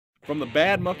From the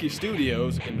Bad Monkey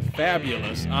Studios in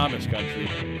fabulous Amish country,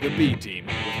 the B Team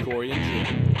with Cory and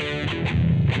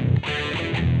Jim.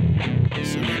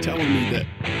 So you're telling me that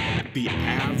the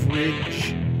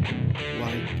average,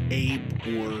 like, ape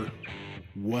or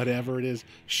whatever it is,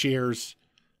 shares,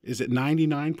 is it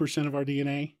 99% of our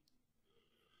DNA?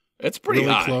 It's pretty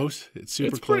really high. Close. It's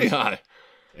super it's close. Pretty high.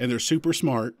 And they're super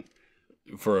smart.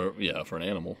 For an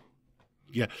animal.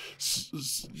 Yeah.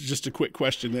 Just a quick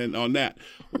question then on that.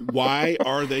 Why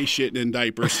are they shitting in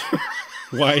diapers?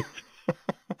 Why?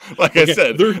 Like I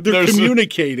said, they're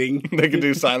communicating. They can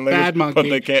do sign language, Bad monkey. but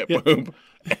they can't poop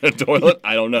in a toilet.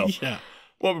 I don't know. Yeah.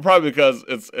 Well, probably because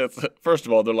it's first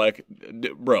of all, they're like,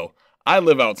 bro, I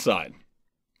live outside.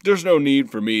 There's no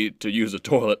need for me to use a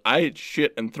toilet. I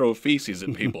shit and throw feces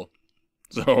at people.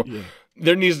 So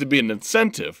there needs to be an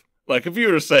incentive. Like if you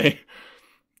were to say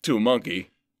to a monkey,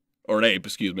 or an ape,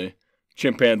 excuse me,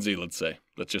 chimpanzee, let's say.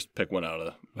 Let's just pick one out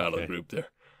of the group there,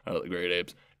 out of the great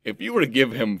apes. If you were to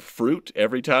give him fruit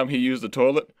every time he used the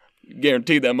toilet,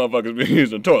 guaranteed that motherfucker's been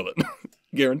using the toilet.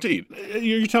 Guaranteed.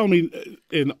 You're telling me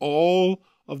in all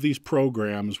of these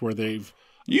programs where they've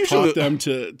taught them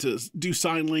to do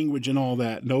sign language and all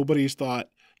that, nobody's thought,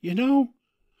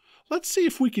 let's see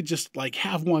if we could just like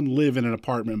have one live in an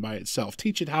apartment by itself,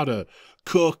 teach it how to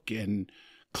cook and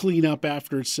clean up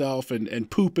after itself and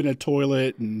poop in a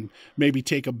toilet and maybe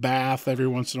take a bath every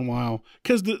once in a while.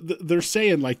 Because they're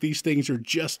saying like these things are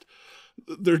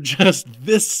they're just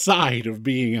this side of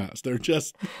being us. They're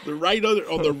right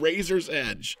on the razor's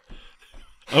edge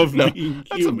of being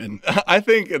human. I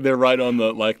think they're right on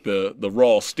the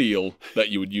raw steel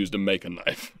that you would use to make a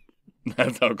knife.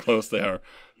 That's how close they are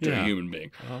to a human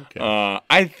being. Okay.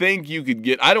 I think you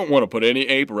could I don't want to put any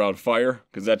ape around fire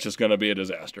because that's just going to be a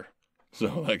disaster.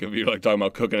 So, like, if you're like talking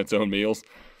about cooking its own meals,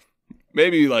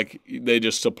 maybe like they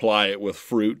just supply it with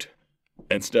fruit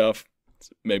and stuff.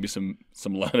 Maybe some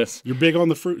lettuce. You're big on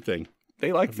the fruit thing.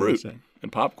 They like fruit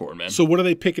and popcorn, man. So, what are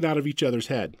they picking out of each other's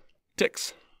head?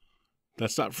 Ticks.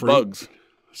 That's not fruit. Bugs.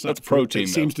 That's protein. It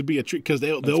seems to be a treat because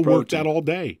they'll work that all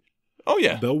day. Oh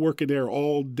yeah, they'll work in there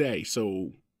all day.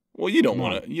 So, well, you don't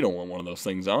want one of those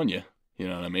things on you. You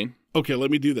know what I mean? Okay,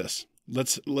 let me do this.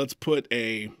 Let's put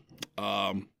a.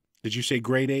 Did you say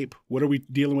great ape? What are we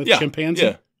dealing with? Yeah, chimpanzee?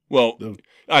 Yeah. Well,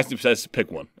 I said pick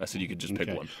one. I said you could just pick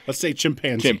one. Let's say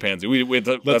chimpanzee. Chimpanzee.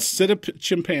 Let's sit a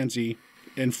chimpanzee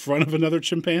in front of another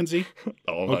chimpanzee.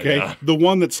 Oh my God. The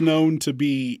one that's known to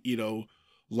be,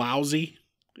 lousy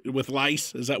with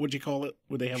lice. Is that what you call it?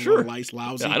 Would they have a lot of lice?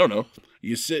 Lousy. Yeah, I don't know.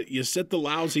 You sit the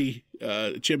lousy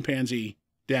chimpanzee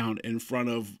down in front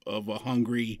of a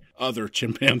hungry other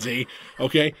chimpanzee.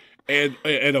 Okay, and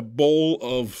a bowl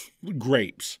of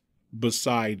grapes.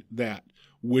 Beside that,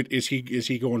 is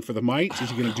he going for the mites? Is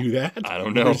he going to do that? I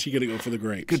don't know. Or is he going to go for the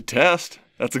grapes? Good test.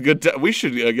 That's a good test. We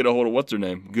should get a hold of what's her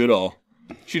name. Goodall.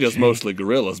 She does mostly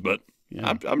gorillas, but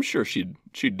I'm sure she'd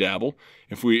dabble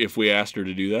if we asked her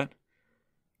to do that.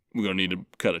 We're gonna need to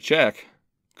cut a check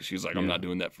because she's like, I'm not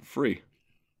doing that for free.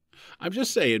 I'm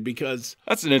just saying because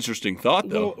that's an interesting thought,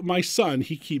 though. Well, my son,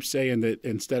 he keeps saying that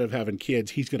instead of having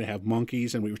kids, he's going to have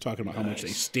monkeys, and we were talking about how much they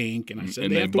stink, and I said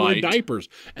they have to wear diapers.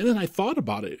 And then I thought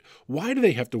about it. Why do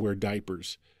they have to wear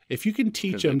diapers? If you can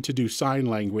teach them to do sign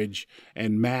language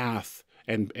and math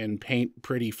and paint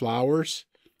pretty flowers,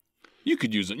 you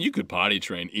could use it. You could potty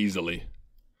train easily.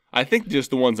 I think just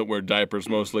the ones that wear diapers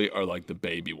mostly are like the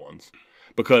baby ones.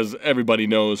 Because everybody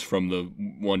knows from the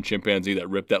one chimpanzee that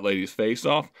ripped that lady's face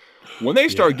off, when they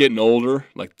start getting older,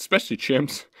 like especially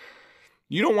chimps,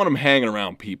 you don't want them hanging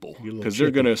around people because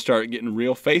they're going to start getting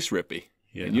real face rippy.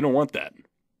 Yeah. And you don't want that.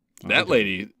 That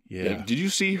lady, did you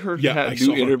see her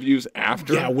do interviews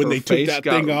after? Yeah, when her they face took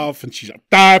that thing off and she's like,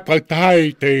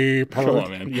 come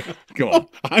on, man. Yeah. Come on.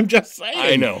 I'm just saying.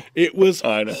 I know. It was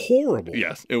horrible.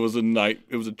 Yes, it was a night.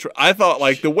 It was I thought,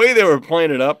 like, the way they were playing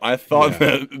it up, I thought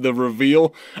that the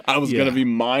reveal, I was going to be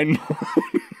mind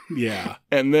blown. Yeah.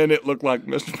 And then it looked like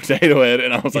Mr. Potato Head,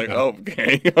 and I was like,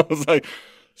 okay. I was like,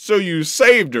 so you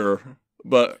saved her,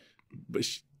 but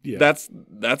that's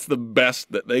the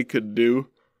best that they could do.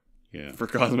 Yeah. For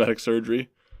cosmetic surgery.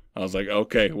 I was like,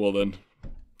 okay, well then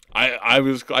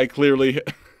I clearly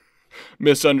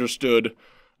misunderstood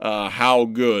how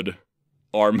good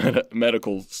our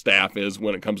medical staff is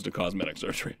when it comes to cosmetic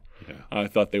surgery. Yeah. I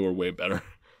thought they were way better.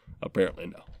 Apparently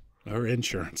no. Her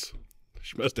insurance.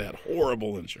 She must have had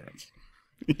horrible insurance.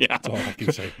 Yeah. That's all I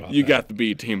can say about that. You got the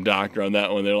B team doctor on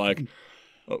that one. They're like,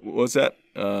 what's that?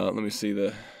 Let me see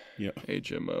the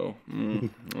HMO.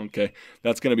 Okay.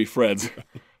 That's going to be Fred's.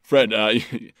 Fred,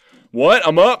 what?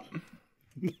 I'm up?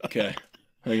 Okay.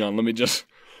 Hang on. Let me just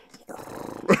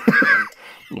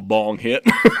Little bong hit.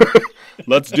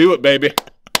 Let's do it, baby.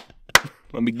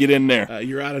 Let me get in there.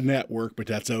 You're out of network, but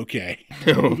that's okay.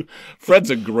 Fred's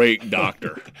a great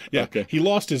doctor. Yeah, okay. He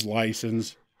lost his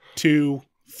license 2-3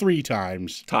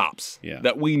 times. Tops. Yeah.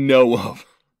 That we know of.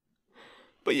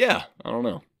 But yeah, I don't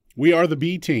know. We are the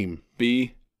B team.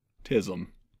 B-tism.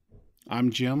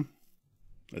 I'm Jim.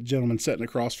 A gentleman sitting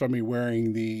across from me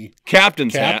wearing the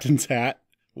Captain's hat.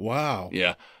 Wow.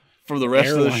 Yeah. For the rest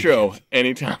of the show,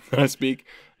 anytime that I speak,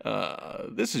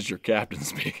 this is your captain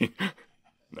speaking.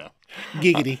 No.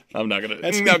 Giggity. I'm not going to.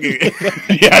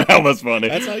 Yeah, that was funny.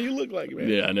 That's how you look like, man.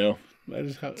 Yeah, I know. That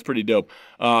is how. It's pretty dope.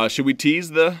 Should we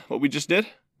tease what we just did?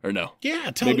 Or no?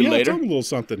 Yeah, Maybe later? Tell me a little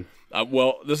something.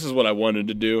 Well, this is what I wanted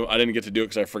to do. I didn't get to do it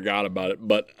because I forgot about it.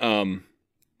 But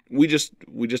we just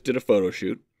did a photo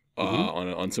shoot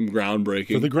on some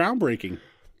groundbreaking. For the groundbreaking.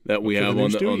 That we have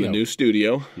on the new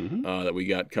studio that we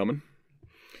got coming.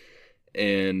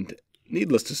 And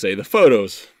needless to say, the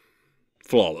photos,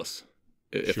 flawless,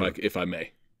 if I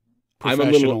may. I'm a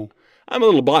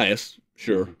little biased,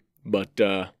 sure, but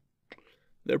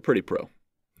they're pretty pro.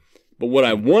 But what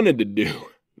I wanted to do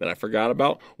that I forgot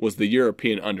about was the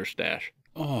European understash.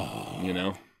 Oh. You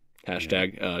know?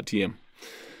 Hashtag TM.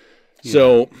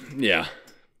 So, yeah.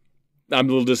 I'm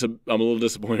a little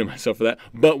disappointed in myself for that.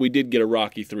 But we did get a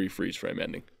Rocky 3 freeze frame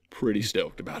ending. Pretty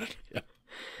stoked about it. Yeah.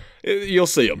 You'll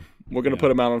see them. We're going to put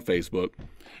them out on Facebook.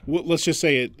 Well, let's just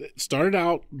say it started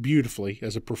out beautifully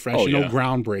as a professional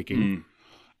groundbreaking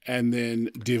and then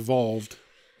devolved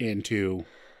into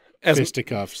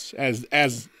fisticuffs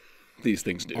as these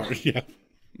things do. Yeah.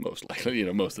 Most likely,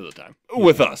 most of the time.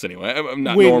 With us, anyway. I'm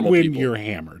not normal when people. You're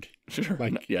hammered. Sure.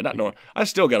 Not normal. I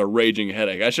still got a raging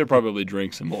headache. I should probably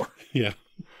drink some more. Yeah.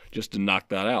 Just to knock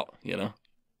that out,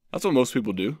 That's what most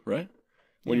people do, right?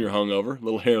 When you're hungover,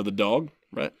 little hair of the dog,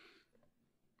 right?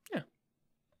 Yeah.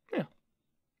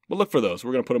 But look for those.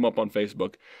 We're going to put them up on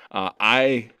Facebook.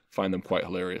 I find them quite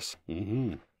hilarious.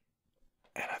 Mm-hmm. And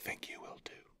I think you will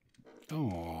too.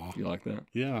 Oh, you like that?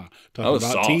 Yeah. Talking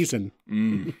about soft. Teasing.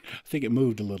 I think it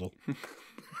moved a little.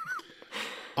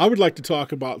 I would like to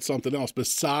talk about something else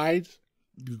besides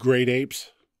great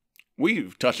apes.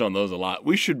 We've touched on those a lot.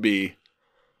 We should be.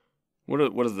 What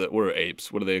are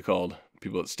apes? What are they called?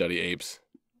 People that study apes.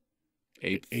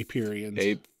 Apiarians.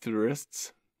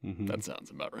 Ape-theorists? Mm-hmm. That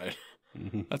sounds about right.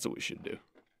 Mm-hmm. That's what we should do.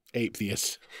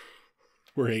 Ape-theists.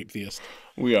 We're ape-theists.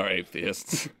 We are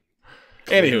ape-theists.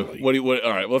 Anywho,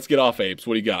 all right, let's get off apes.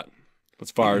 What do you got?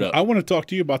 Let's fire it up. I want to talk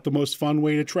to you about the most fun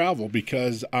way to travel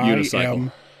because I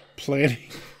am planning.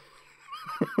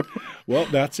 Well,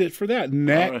 that's it for that.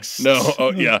 Next. No,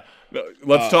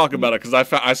 let's talk about it because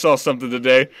I saw something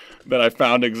today that I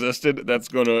found existed that's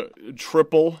going to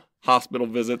triple hospital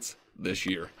visits this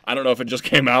year. I don't know if it just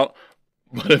came out,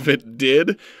 but if it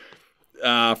did,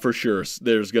 for sure,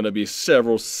 there's going to be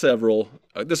several.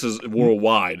 This is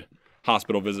worldwide.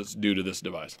 Hospital visits due to this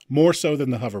device. More so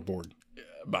than the hoverboard. Yeah,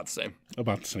 about the same.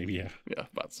 Yeah. Yeah,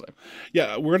 about the same.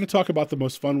 Yeah, we're going to talk about the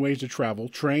most fun ways to travel.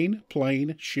 Train,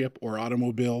 plane, ship, or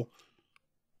automobile,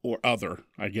 or other,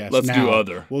 I guess. Let's do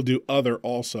other. We'll do other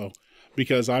also,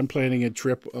 because I'm planning a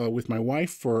trip with my wife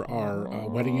for our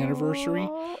wedding anniversary.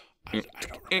 I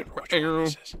don't remember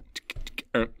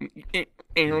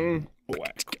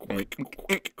which one this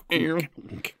is.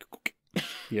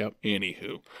 Yep.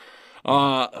 Anywho.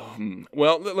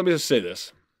 Well, let me just say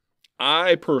this.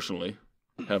 I personally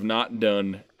have not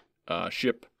done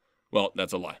ship. Well,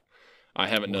 that's a lie. I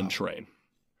haven't done train.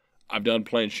 I've done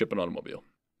plane, ship, and automobile.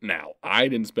 Now, I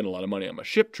didn't spend a lot of money on my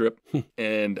ship trip,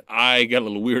 and I got a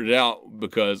little weirded out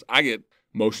because I get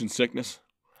motion sickness.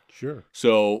 Sure.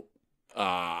 So,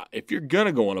 if you're going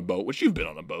to go on a boat, which you've been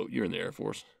on a boat, you're in the Air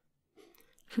Force.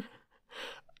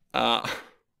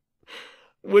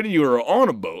 When you are on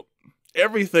a boat,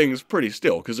 everything's pretty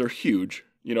still because they're huge,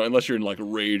 unless you're in like a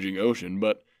raging ocean.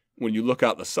 But when you look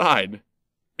out the side,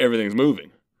 everything's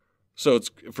moving. So it's,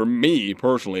 for me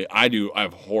personally, I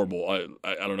have horrible,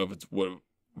 I don't know if it's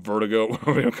vertigo,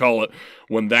 whatever you call it.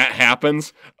 When that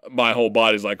happens, my whole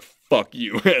body's like, fuck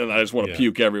you. And I just want to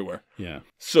puke everywhere. Yeah.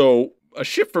 So a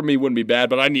ship for me wouldn't be bad,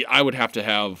 but I would have to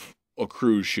have a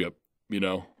cruise ship,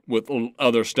 with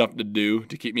other stuff to do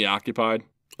to keep me occupied.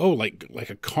 Oh, like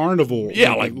a carnival.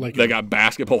 Yeah, like they got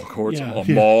basketball courts, a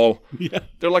mall. Yeah.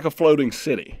 They're like a floating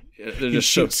city. They're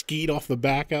just skeet off the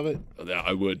back of it. Yeah,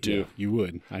 I would too. Yeah, you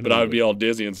would. But I would be all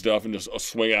dizzy and stuff and just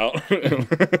swing out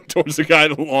towards the guy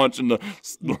launching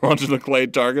the clay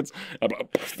targets. I'd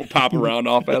pop around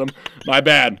off at him. My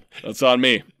bad. That's on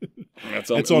me.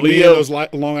 That's on me and those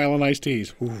Long Island iced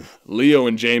teas. Ooh. Leo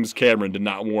and James Cameron did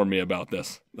not warn me about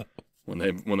this when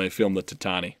they filmed the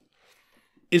Titanic.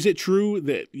 Is it true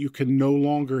that you can no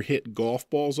longer hit golf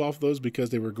balls off those because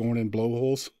they were going in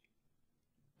blowholes?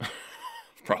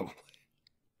 Probably.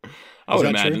 I would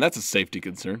imagine that's a safety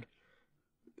concern.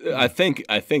 I think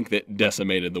that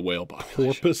decimated the whale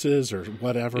population. Porpoises or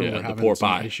whatever were having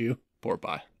some issue.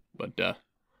 Porpoise. But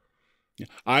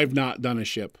I've not done a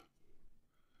ship.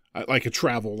 Like a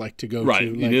travel, like to go right.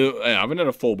 to. Right. I haven't done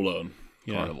a full-blown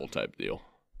carnival type deal.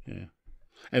 Yeah.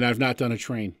 And I've not done a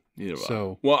train. Neither have I.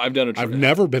 So well, I've done a train. I've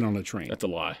never been on a train. That's a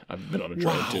lie. I've been on a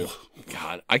train too.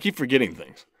 God, I keep forgetting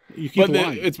things. You keep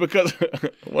lying. It's because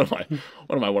what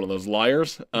am I? One of those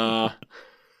liars? No,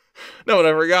 but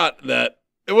I forgot that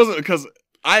it wasn't because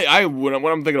I when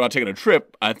I'm thinking about taking a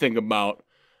trip, I think about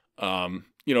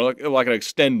like an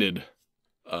extended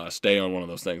stay on one of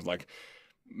those things, like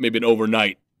maybe an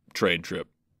overnight trade trip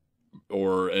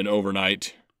or an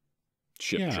overnight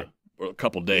ship trip or a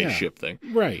couple days ship thing.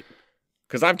 Right.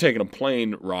 Because I've taken a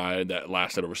plane ride that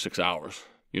lasted over 6 hours.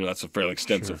 That's a fairly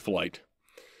extensive flight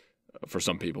for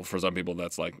some people. For some people,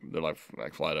 that's like they're like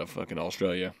fly to fucking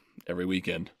Australia every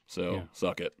weekend. So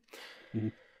suck it. Mm-hmm.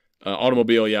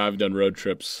 Automobile, I've done road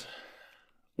trips.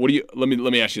 What do you? Let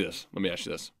me ask you this.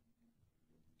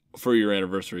 For your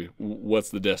anniversary, what's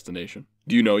the destination?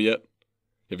 Do you know yet?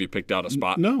 Have you picked out a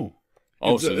spot? No.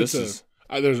 Oh,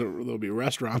 there'll be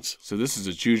restaurants. So this is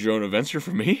a choose your own adventure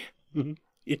for me.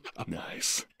 Yeah.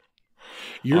 Nice.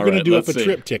 You're going to do up a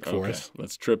triptych for us.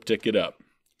 Let's triptych it up.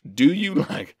 Do you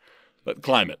like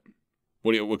climate?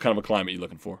 What kind of a climate are you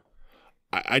looking for?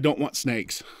 I don't want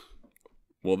snakes.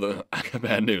 Well, I got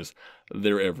bad news.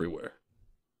 They're everywhere.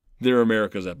 They're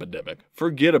America's epidemic.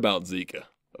 Forget about Zika,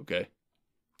 okay?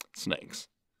 Snakes.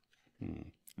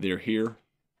 They're here,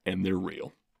 and they're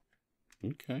real.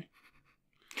 Okay.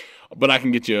 But I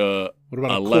can get you what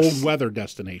about a cold weather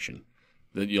destination?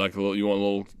 That you like you want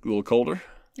a little colder?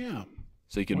 Yeah.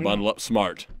 So you can bundle up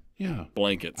smart. Yeah.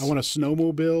 Blankets. I want a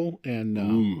snowmobile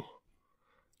and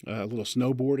a little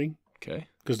snowboarding. Okay.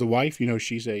 Because the wife,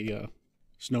 she's a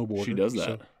snowboarder. She does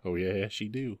that. So, yeah, she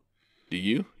do. Do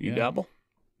you? You dabble?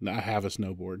 No, I have a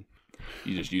snowboard.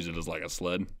 You just use it as like a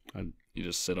sled? You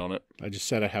just sit on it? I just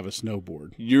said I have a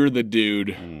snowboard. You're the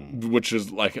dude, which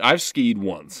is like, I've skied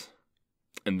once,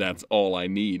 and that's all I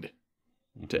need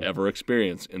to ever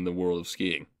experience in the world of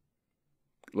skiing.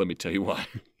 Let me tell you why.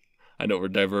 I know we're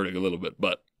diverting a little bit,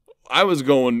 but I was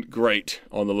going great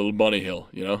on the little bunny hill,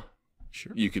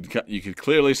 Sure. You could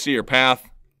clearly see your path.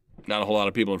 Not a whole lot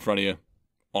of people in front of you.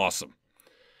 Awesome.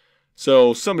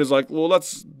 So somebody's like, well,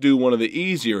 let's do one of the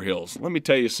easier hills. Let me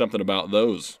tell you something about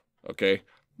those, okay?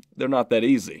 They're not that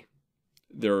easy.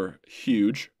 They're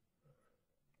huge.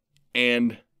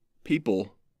 And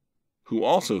people who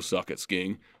also suck at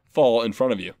skiing fall in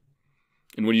front of you.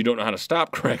 And when you don't know how to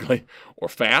stop correctly or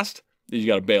fast, then you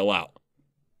got to bail out.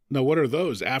 Now, what are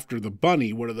those after the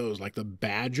bunny? What are those, like the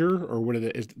badger, or what are they?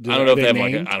 I don't know if they have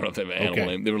an animal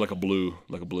name. They were like a blue.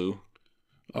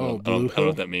 Oh, I don't know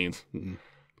what that means. Mm-hmm.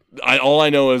 All I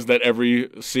know is that every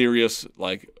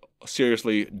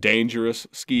seriously dangerous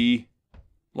ski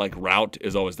route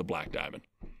is always the Black Diamond.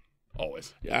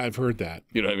 Always. Yeah, I've heard that.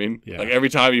 You know what I mean? Yeah. Like every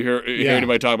time you hear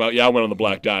anybody talk about, I went on the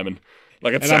Black Diamond.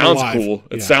 Like it sounds cool.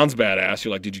 It sounds badass.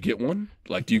 You're like, did you get one?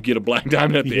 Like, do you get a Black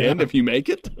Diamond at the end if you make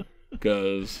it?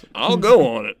 Because I'll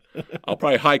go on it. I'll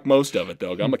probably hike most of it,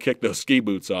 though. I'm going to kick those ski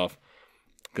boots off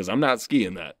because I'm not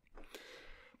skiing that.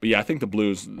 But yeah, I think the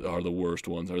blues are the worst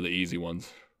ones, or the easy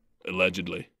ones,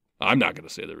 allegedly. I'm not going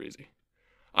to say they're easy.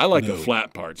 I like the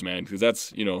flat parts, man, because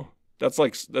that's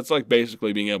like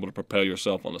basically being able to propel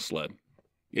yourself on a sled.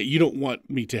 Yeah, you don't want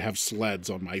me to have sleds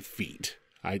on my feet.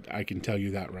 I can tell you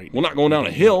that right now. We're not going down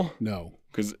a hill. No.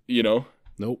 Because,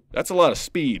 Nope. That's a lot of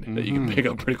speed that you can pick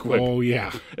up pretty quick. Oh,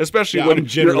 yeah. Especially when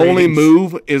your only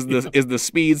move is the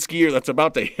speed skier that's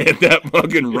about to hit that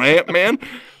fucking ramp, man.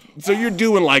 So you're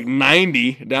doing like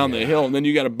 90 down the hill, and then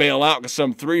you got to bail out because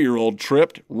some 3-year-old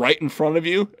tripped right in front of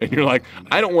you, and you're like,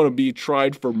 I don't want to be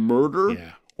tried for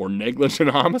murder or negligent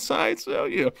homicide, so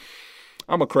I'm going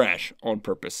to crash on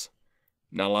purpose.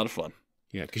 Not a lot of fun.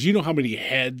 Yeah, because you know how many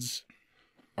heads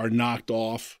are knocked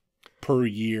off per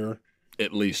year?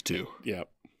 At least 2. Yep.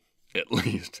 At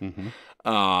least.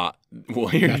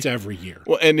 Mm-hmm. That's every year.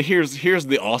 Well, and here's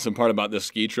the awesome part about this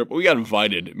ski trip. We got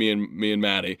invited, me and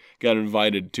Maddie got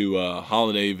invited to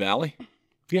Holiday Valley.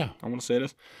 Yeah. I want to say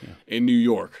this. Yeah. In New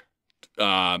York.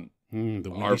 Our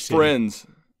friends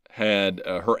had,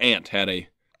 her aunt had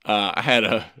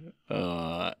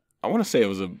I want to say it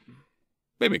was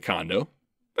maybe a condo,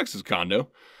 Texas condo,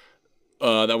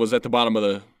 that was at the bottom of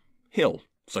the hill.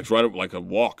 It's like right up like a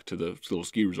walk to the little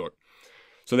ski resort.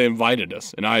 So they invited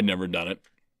us, and I had never done it.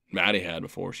 Maddie had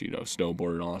before. She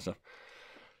snowboarded and all that stuff.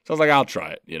 So I was like, I'll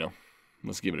try it,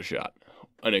 Let's give it a shot.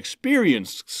 An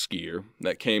experienced skier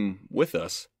that came with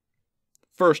us,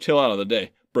 first hill out of the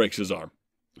day, breaks his arm.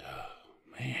 Oh,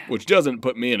 man. Which doesn't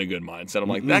put me in a good mindset. I'm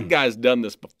like, that guy's done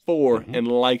this before and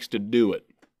likes to do it.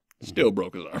 Still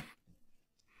broke his arm.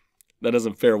 That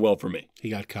doesn't fare well for me. He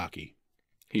got cocky.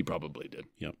 He probably did.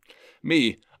 Yep.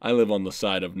 Me, I live on the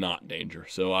side of not danger,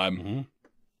 so I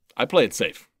play it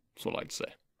safe. That's what I like to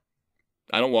say.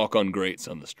 I don't walk on grates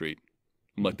on the street.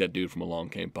 I'm like that dude from Along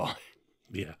Came Polly.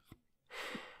 Yeah.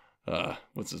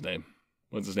 What's his name?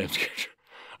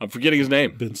 I'm forgetting his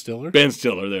name. Ben Stiller? Ben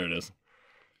Stiller, there it is.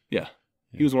 Yeah.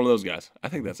 He was one of those guys. I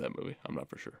think that's that movie. I'm not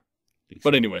for sure.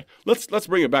 But anyway, let's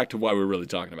bring it back to why we're really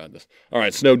talking about this. All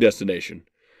right, snow destination.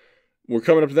 We're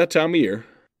coming up to that time of year.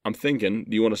 I'm thinking,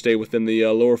 do you want to stay within the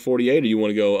lower 48 or do you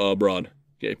want to go abroad?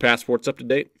 Get your passports up to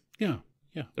date? Yeah.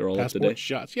 They're all Passport, up to date?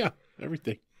 shots, yeah,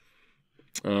 everything.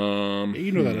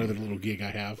 You know that other little gig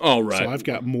I have. Oh, right. So I've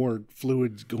got more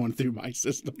fluids going through my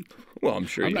system. Well, I'm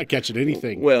sure I'm not catching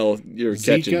anything. Well, you're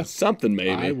Zika, catching something maybe.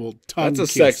 I will That's a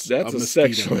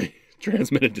sexually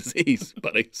transmitted disease,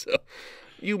 buddy. So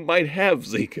you might have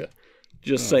Zika.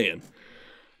 Just saying.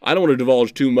 I don't want to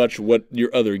divulge too much what your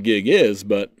other gig is,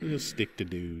 but just stick to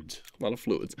dudes. A lot of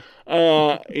fluids.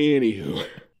 Anywho.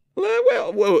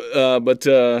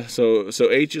 So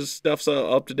H's stuff's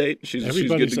up to date. She's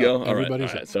good to go. All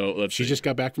right. So she just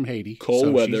got back from Haiti.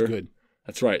 Cold weather. She's good.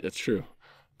 That's right. That's true.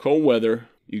 Cold weather.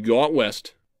 You go out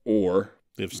west, or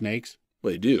they have snakes.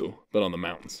 Well, they do, but on the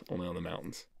mountains. Only on the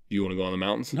mountains. Do you want to go on the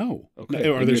mountains? No. Okay.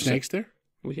 Are there snakes there?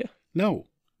 Well, yeah. No.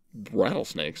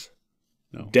 Rattlesnakes.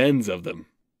 No. Dens of them.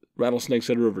 Rattlesnakes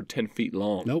that are over 10 feet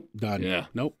long. Nope. Done. Yeah.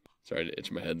 Nope. Sorry to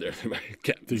itch my head there. My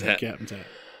captain's hat. Captain's hat.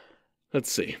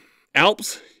 Let's see.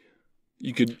 Alps.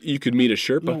 You could meet a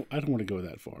Sherpa. No, I don't want to go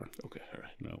that far. Okay, all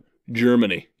right. No.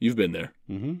 Germany. You've been there.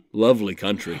 Mm-hmm. Lovely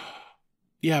country.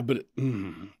 Yeah, but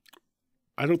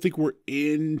I don't think we're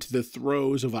into the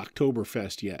throes of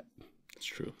Octoberfest yet. That's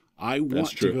true. I want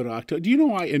to go to October. Do you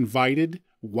know I invited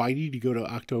Whitey to go to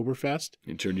Oktoberfest?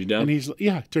 He turned you down? And he's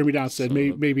turned me down. Said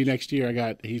maybe next year.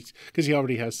 Because he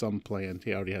already has some plan.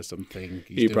 He already has something.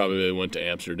 He probably went to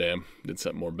Amsterdam, did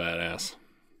something more badass.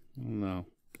 No.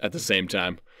 At the same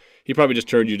time, he probably just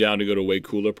turned you down to go to a way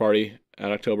cooler party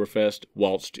at Oktoberfest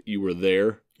whilst you were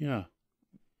there. Yeah.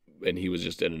 And he was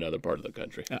just in another part of the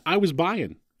country. I was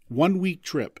buying 1 week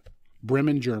trip,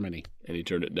 Bremen, Germany. And he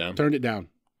turned it down. Turned it down.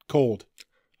 Cold.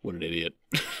 What an idiot.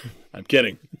 I'm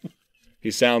kidding.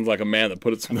 He sounds like a man that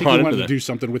put it on. I think he wanted to do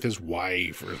something with his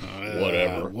wife or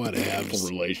whatever. Whatever.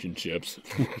 Relationships.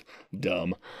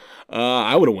 Dumb.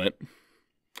 I would have went.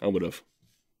 I would have.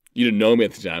 You didn't know me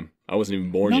at the time. I wasn't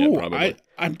even born yet, probably.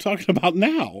 I'm talking about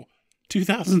now.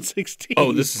 2016.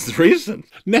 Oh, this is recent.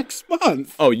 Next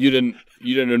month. Oh, you didn't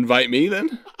invite me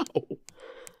then? No.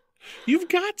 You've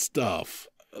got stuff.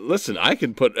 Listen, I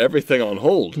can put everything on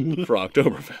hold for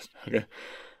Oktoberfest. Okay.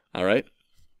 All right.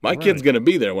 My kid's going to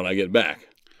be there when I get back.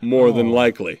 More than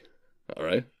likely. All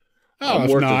right. Oh,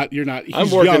 if not, you're not. I'm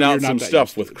working out some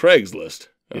stuff with Craigslist.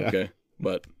 Okay. Yeah.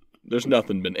 But there's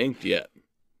nothing been inked yet.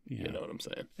 Yeah. You know what I'm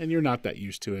saying? And you're not that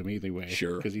used to him either way.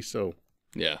 Sure. Because he's so.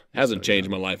 Yeah. Hasn't changed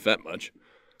my life that much.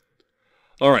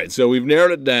 All right. So we've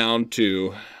narrowed it down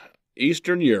to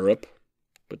Eastern Europe,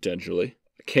 potentially.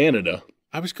 Canada.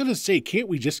 I was going to say, can't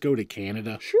we just go to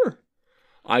Canada? Sure.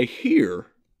 I hear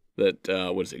that,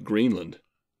 Greenland.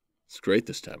 It's great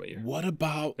this time of year. What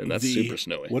about and that's super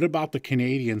snowy. What about the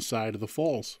Canadian side of the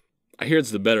falls? I hear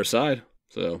it's the better side.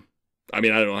 So, I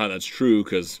mean, I don't know how that's true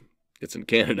because it's in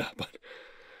Canada,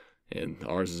 and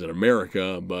ours is in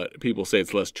America. But people say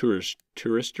it's less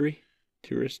touristy.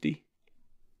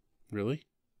 Really?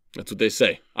 That's what they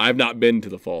say. I've not been to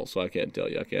the falls, so I can't tell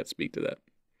you. I can't speak to that.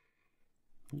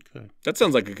 Okay. That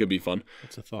sounds like it could be fun.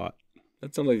 That's a thought.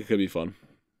 That sounds like it could be fun.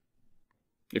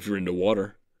 If you're into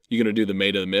water. You going to do the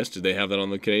Maid of the Mist? Do they have that on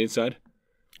the Canadian side?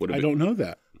 I don't know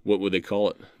that. What would they call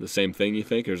it? The same thing, you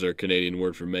think? Or is there a Canadian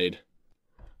word for maid?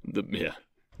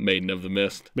 Maiden of the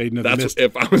Mist. Maiden of the Mist.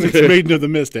 If I was Maiden of the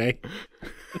Mist, eh?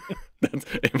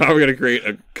 If I were going to create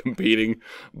a competing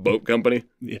boat company,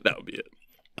 that would be it.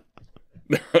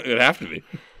 It'd have to be.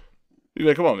 You'd be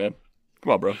like, come on, man.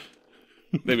 Come on, bro.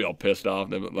 They'd be all pissed off.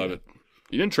 They'd love it.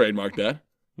 You didn't trademark that.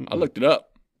 I looked it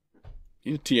up.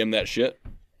 You didn't TM that shit.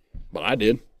 But I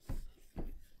did.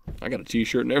 I got a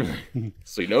T-shirt and everything.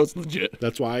 So you know it's legit.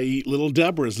 That's why I eat Little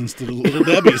Deborahs instead of Little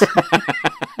Debbie's.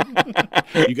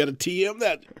 You got to TM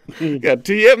that. You got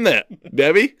to TM that.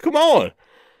 Debbie, come on.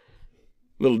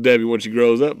 Little Debbie when she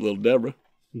grows up, Little Deborah.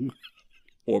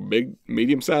 Or big,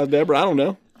 medium-sized Deborah, I don't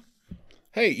know.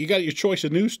 Hey, you got your choice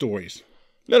of news stories.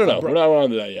 No. We're not on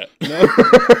to that yet. No.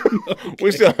 Okay.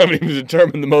 We still haven't even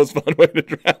determined the most fun way to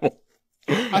travel.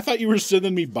 I thought you were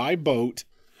sending me by boat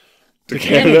to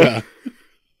Canada.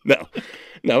 No,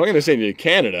 we're going to send you to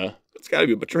Canada. It's got to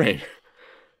be by train.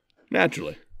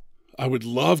 Naturally. I would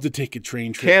love to take a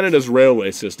train trip. Canada's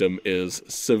railway system is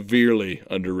severely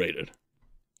underrated.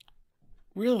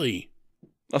 Really?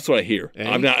 That's what I hear.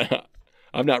 Eh?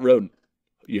 I've not rode,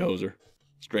 you hoser.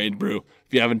 Strange Brew.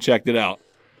 If you haven't checked it out,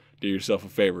 do yourself a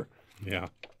favor. Yeah.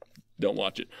 Don't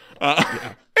watch it.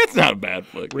 It's not a bad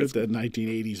flick. It's that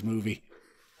 1980s movie.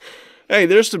 Hey,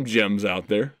 there's some gems out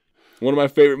there. One of my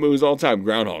favorite movies of all time,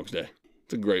 Groundhog's Day.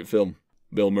 It's a great film.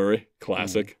 Bill Murray,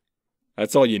 classic.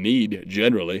 That's all you need,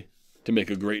 generally, to make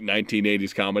a great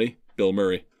 1980s comedy. Bill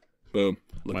Murray. Boom.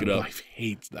 Look it up. My wife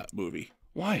hates that movie.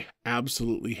 Why?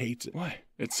 Absolutely hates it. Why?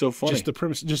 It's so funny. Just the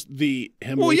premise, just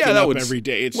him waking up every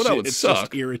day. It's that would suck.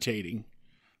 Just irritating.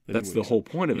 That's the whole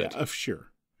point of it. Yeah, sure.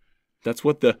 That's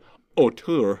what the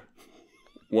auteur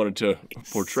wanted to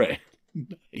portray. Nice.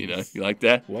 You know, you like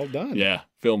that? Well done. Yeah,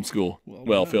 film school.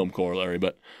 Well film corollary,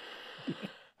 but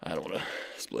I don't want to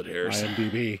split hairs.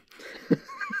 IMDb.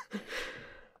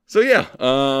 So yeah,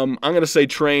 I'm going to say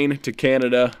train to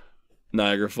Canada,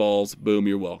 Niagara Falls. Boom,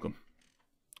 you're welcome.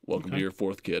 Welcome to your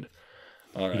fourth kid.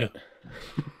 All right. Yeah.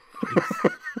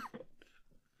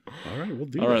 All right, we'll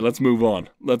do it. All right, let's move on.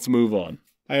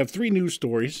 I have 3 news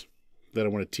stories that I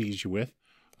want to tease you with.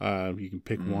 You can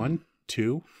pick 1,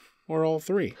 2, or all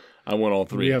 3. I want all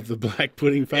 3. We have the Black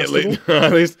Pudding Festival.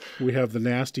 At least. We have the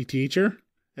Nasty Teacher.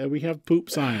 And we have Poop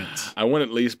Science. I want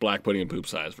at least Black Pudding and Poop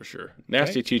Science for sure.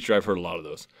 Nasty Teacher, I've heard a lot of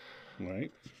those.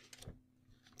 Right.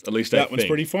 At least I think. That one's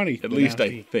pretty funny. At least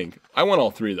I think. I want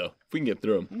all 3, though. If we can get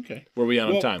through them. Okay. Where are we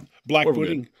on time? Black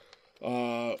Pudding.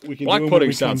 We can Black do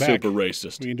Pudding sounds super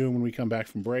racist. We can do them when we come back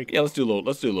from break. Yeah, let's do a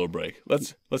little break.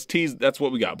 Let's tease. That's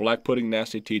what we got. Black Pudding,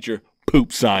 Nasty Teacher,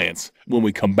 Poop Science when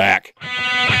we come back.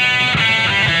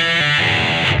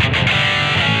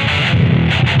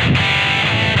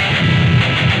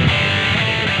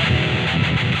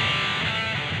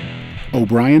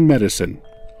 O'Brien Medicine.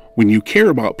 When you care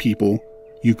about people,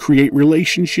 you create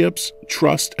relationships,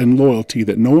 trust, and loyalty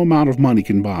that no amount of money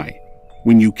can buy.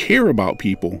 When you care about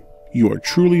people, you are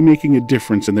truly making a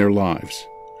difference in their lives.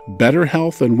 Better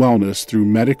health and wellness through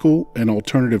medical and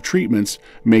alternative treatments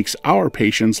makes our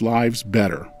patients' lives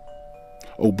better.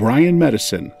 O'Brien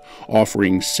Medicine,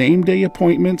 offering same-day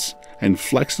appointments and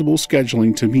flexible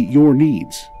scheduling to meet your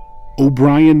needs.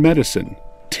 O'Brien Medicine,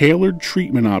 tailored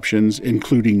treatment options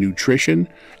including nutrition,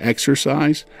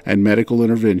 exercise, and medical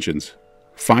interventions.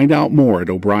 Find out more at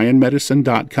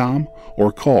o'brienmedicine.com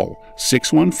or call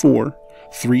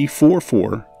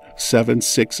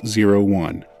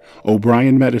 614-344-7601.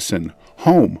 O'Brien Medicine,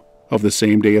 home of the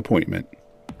same-day appointment.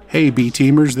 Hey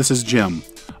B-Teamers, this is Jim,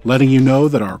 letting you know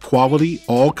that our quality,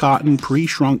 all-cotton,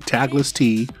 pre-shrunk tagless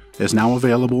tee is now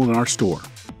available in our store.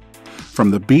 From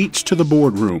the beach to the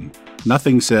boardroom,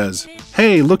 nothing says,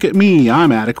 "Hey, look at me,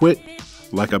 I'm adequate,"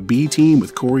 like a B-Team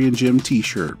with Cory and Jim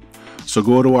t-shirt. So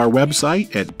go to our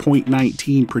website at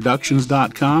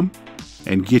point19productions.com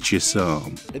and get you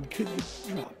some. And could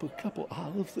you drop a couple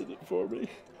olives in it for me?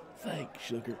 Thanks,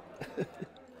 sugar.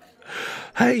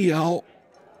 Hey, y'all.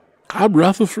 I'm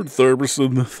Rutherford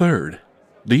Thurberson III.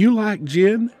 Do you like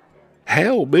gin?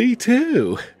 Hell, me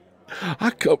too. I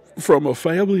come from a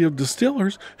family of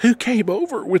distillers who came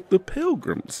over with the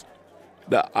Pilgrims.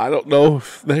 Now, I don't know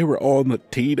if they were on the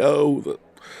Tito, the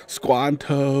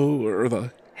Squanto, or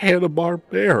the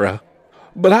Hanna-Barbera,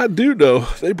 but I do know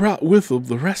they brought with them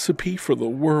the recipe for the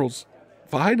world's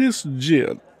finest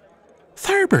gin,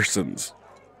 Thurberson's.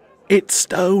 It's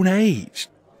stone-aged,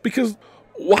 because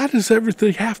why does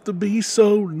everything have to be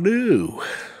so new?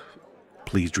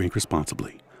 Please drink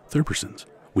responsibly. Thurberson's.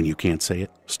 When you can't say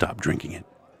it, stop drinking it.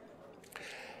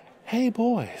 Hey,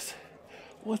 boys.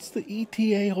 What's the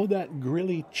ETA on that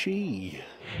grilly cheese?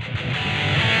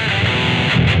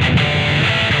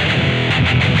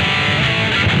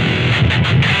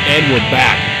 And we're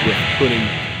back with Pudding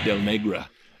Del Negra.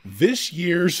 This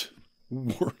year's...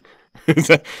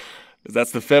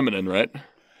 That's the feminine, right?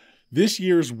 This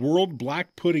year's World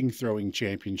Black Pudding Throwing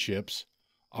Championships,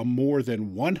 a more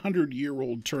than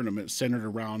 100-year-old tournament centered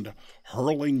around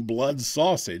hurling blood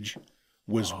sausage,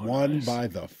 was won by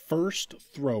the first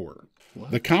thrower.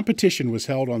 What? The competition was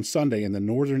held on Sunday in the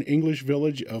northern English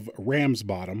village of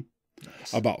Ramsbottom,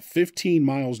 about 15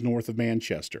 miles north of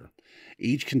Manchester.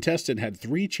 Each contestant had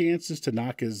 3 chances to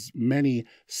knock as many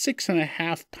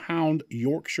 6.5-pound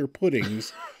Yorkshire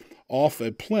puddings off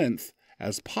a plinth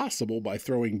as possible by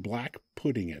throwing black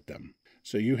pudding at them.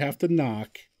 So you have to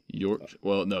knock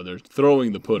Well, no, they're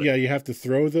throwing the pudding. Yeah, you have to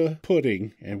throw the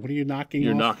pudding. And what are you knocking off?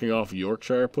 You're knocking off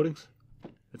Yorkshire puddings?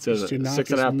 It says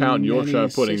 6.5 pound Yorkshire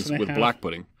puddings with black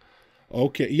pudding.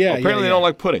 Okay, yeah. Apparently they don't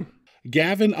like pudding.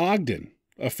 Gavin Ogden,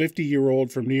 a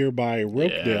 50-year-old from nearby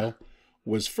Rokedale,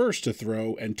 was first to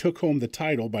throw and took home the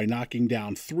title by knocking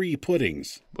down 3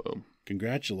 puddings. Boom.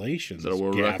 Congratulations, Is that a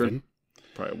world Gavin. record?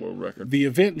 Probably a world record. The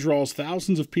event draws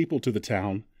thousands of people to the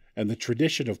town, and the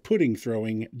tradition of pudding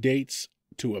throwing dates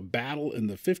to a battle in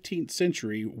the 15th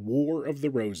century War of the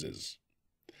Roses.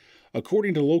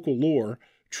 According to local lore,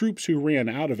 troops who ran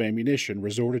out of ammunition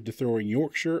resorted to throwing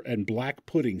Yorkshire and black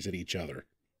puddings at each other.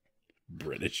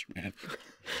 British, man.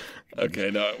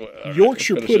 Okay, no.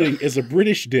 Yorkshire pudding is a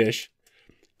British dish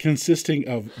consisting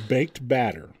of baked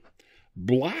batter.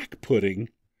 Black pudding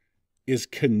is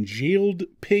congealed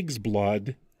pig's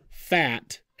blood,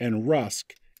 fat, and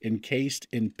rusk encased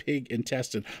in pig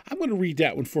intestine. I'm going to read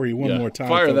that one for you one more time.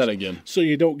 Fire folks, that again. so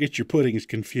you don't get your puddings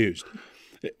confused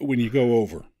when you go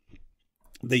over.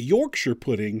 The Yorkshire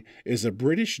pudding is a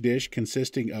British dish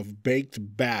consisting of baked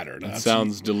batter. That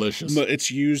sounds delicious.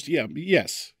 It's used,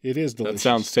 yes, it is delicious. That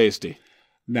sounds tasty.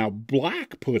 Now,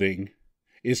 black pudding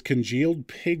is congealed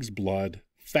pig's blood,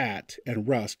 fat, and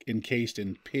rusk encased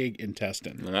in pig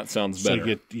intestine. And that sounds better.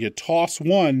 So you toss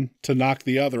one to knock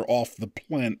the other off the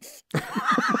plinth.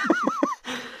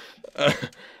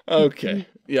 Okay.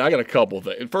 Yeah, I got a couple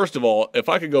things. First of all, if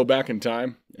I could go back in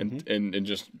time and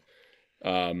just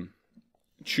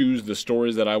choose the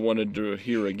stories that I wanted to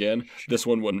hear again, this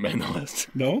one wouldn't make the list.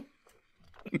 No?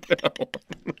 No.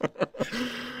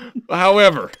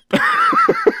 However,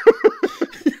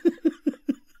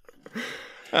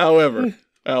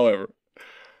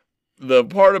 the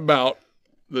part about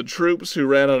the troops who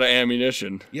ran out of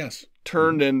ammunition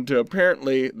turned into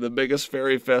apparently the biggest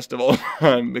fairy fest of all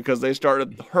time because they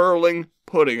started hurling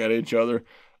pudding at each other.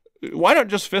 Why not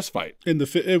just fist fight? It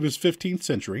was 15th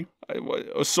century.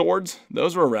 Swords,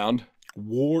 those were around.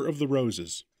 War of the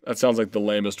Roses. That sounds like the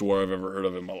lamest war I've ever heard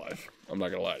of in my life. I'm not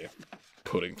going to lie to you.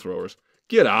 Pudding throwers.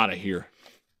 Get out of here.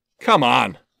 Come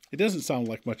on. It doesn't sound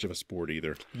like much of a sport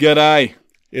either. G'day.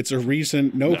 It's a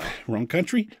reason. No, wrong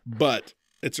country. But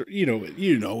it's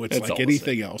it's like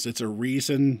anything else. It's a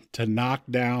reason to knock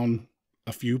down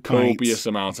a few pints. Copious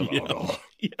amounts of alcohol.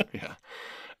 Yeah.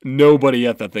 Nobody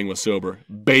at that thing was sober.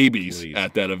 Babies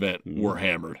at that event were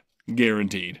hammered.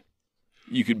 Guaranteed.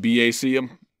 You could BAC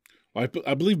them. I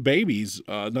believe babies,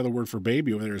 another word for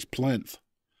baby over there is plinth.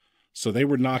 So they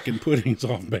were knocking puddings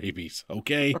off babies.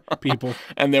 Okay, people?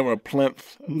 And there were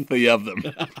plenty of them.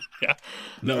 Yeah.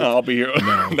 No, I'll be here.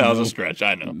 No, that was a stretch.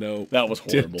 I know. No. That was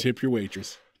horrible. Tip your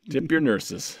waitress. Tip your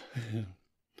nurses.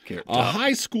 A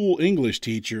high school English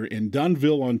teacher in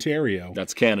Dunnville, Ontario.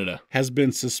 That's Canada. Has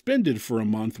been suspended for a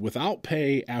month without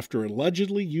pay after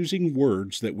allegedly using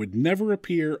words that would never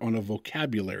appear on a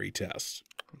vocabulary test.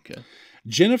 Okay.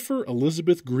 Jennifer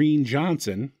Elizabeth Green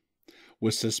Johnson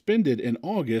was suspended in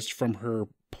August from her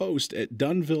post at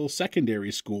Dunnville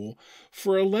Secondary School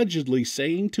for allegedly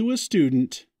saying to a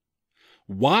student,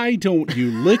 "Why don't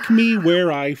you lick me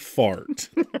where I fart?"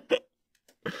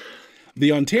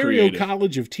 The Ontario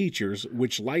College of Teachers,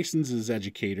 which licenses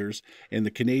educators in the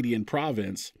Canadian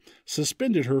province,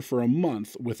 suspended her for a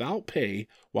month without pay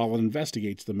while it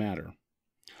investigates the matter.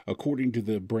 According to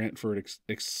the Brantford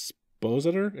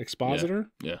Expositor?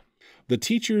 Yeah. The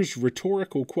teacher's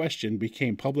rhetorical question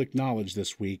became public knowledge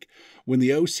this week when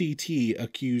the OCT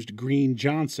accused Green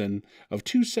Johnson of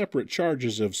 2 separate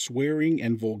charges of swearing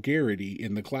and vulgarity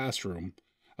in the classroom,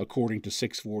 according to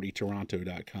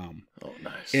 640toronto.com. Oh,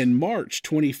 nice. In March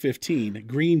 2015,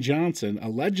 Green Johnson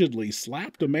allegedly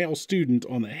slapped a male student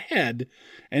on the head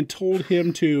and told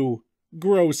him to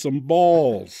grow some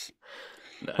balls.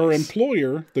 Nice. Her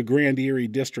employer, the Grand Erie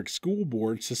District School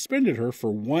Board, suspended her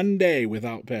for 1 day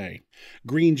without pay.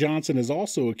 Green Johnson is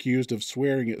also accused of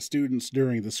swearing at students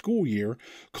during the school year,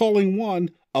 calling one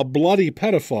a bloody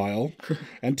pedophile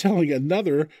and telling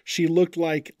another she looked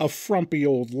like a frumpy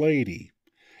old lady.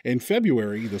 In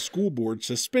February, the school board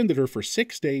suspended her for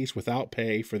 6 days without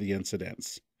pay for the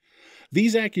incidents.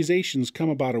 These accusations come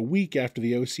about a week after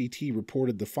the OCT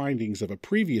reported the findings of a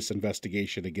previous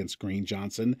investigation against Green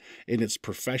Johnson in its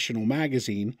professional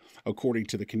magazine, according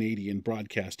to the Canadian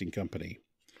Broadcasting Company.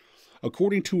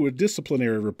 According to a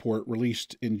disciplinary report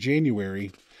released in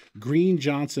January, Green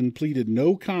Johnson pleaded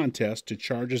no contest to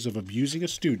charges of abusing a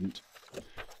student,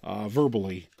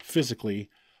 verbally, physically,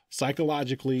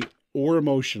 psychologically, or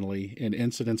emotionally in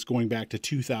incidents going back to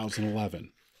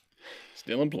 2011.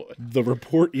 Still employed. The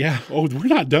report, we're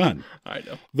not done. I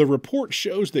know. The report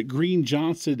shows that Green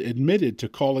Johnson admitted to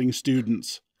calling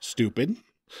students stupid,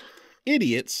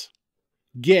 idiots,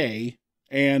 gay,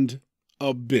 and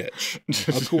a bitch,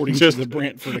 according to the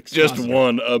Brantford Expositor. Just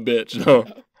one a bitch,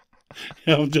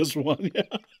 though. Just one,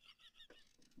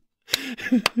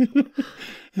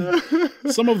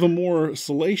 Some of the more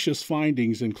salacious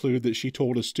findings include that she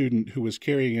told a student who was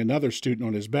carrying another student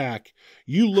on his back,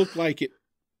 "You look like it."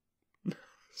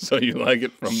 So you like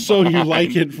it from So behind. you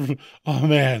like it from... Oh,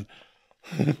 man.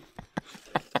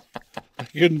 I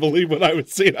couldn't believe what I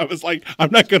was seeing. I was like, I'm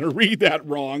not going to read that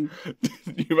wrong.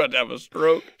 You're about to have a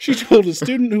stroke. She told a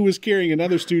student who was carrying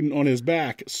another student on his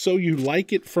back, "So you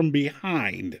like it from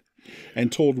behind,"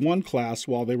 and told one class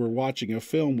while they were watching a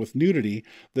film with nudity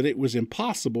that it was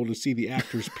impossible to see the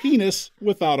actor's penis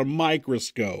without a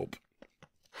microscope.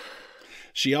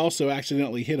 She also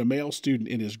accidentally hit a male student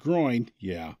in his groin,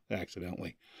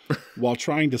 accidentally, while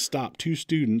trying to stop two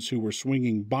students who were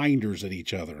swinging binders at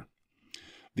each other.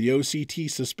 The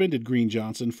OCT suspended Green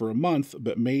Johnson for a month,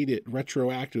 but made it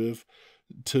retroactive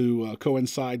to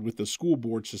coincide with the school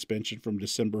board suspension from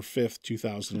December 5th,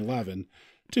 2011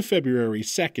 to February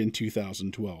 2nd,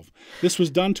 2012. This was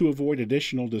done to avoid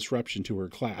additional disruption to her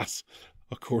class,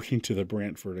 according to the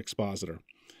Brantford Expositor.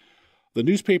 The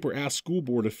newspaper asked school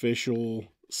board official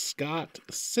Scott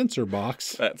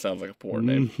Sensorbox, That sounds like a porn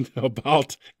name,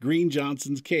 about Green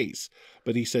Johnson's case,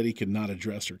 but he said he could not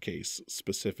address her case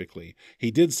specifically.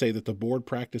 He did say that the board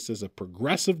practices a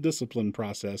progressive discipline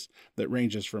process that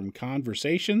ranges from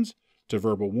conversations to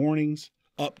verbal warnings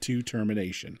up to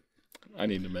termination. I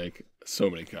need to make so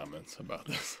many comments about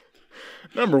this.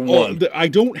 Number one, I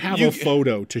don't have a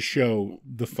photo to show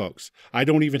the folks. I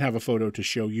don't even have a photo to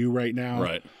show you right now.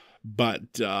 right?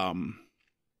 But,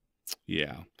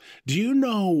 yeah. Do you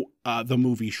know the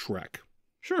movie Shrek?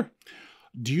 Sure.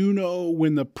 Do you know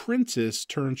when the princess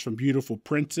turns from beautiful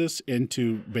princess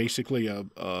into basically a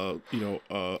Fiona.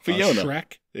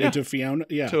 Shrek? Into Fiona?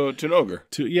 Yeah. To an ogre.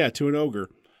 To an ogre.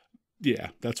 Yeah,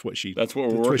 that's what she. That's what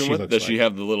we're working with. Does she like.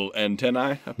 have the little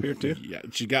antennae up here too? Yeah,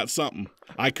 she got something.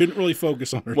 I couldn't really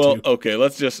focus on her. Well, too. okay.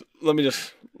 Let me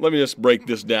just break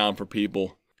this down for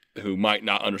people who might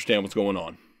not understand what's going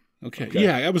on. Okay.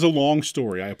 Yeah, that was a long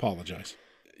story. I apologize.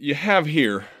 You have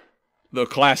here the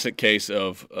classic case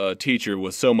of a teacher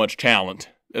with so much talent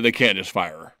that they can't just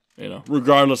fire her,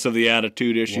 regardless of the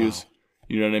attitude issues. Wow.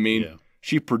 You know what I mean? Yeah.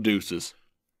 She produces.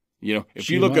 If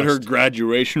She you look at her must.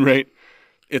 graduation rate,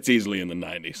 it's easily in the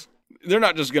 90s. They're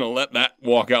not just going to let that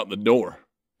walk out the door.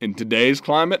 In today's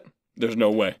climate, there's no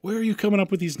way. Where are you coming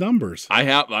up with these numbers?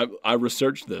 I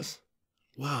researched this.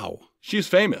 Wow. She's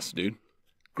famous, dude.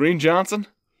 Green Johnson?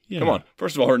 Yeah. Come on.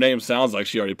 First of all, her name sounds like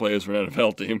she already plays for an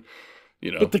NFL team.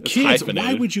 But the it's kids, hyphenated.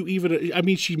 why would you even? I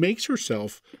mean, she makes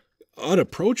herself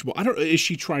unapproachable. I don't. Is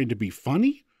she trying to be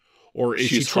funny, or is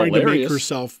She's she trying hilarious. to make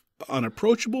herself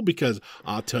unapproachable? Because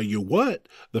I'll tell you what,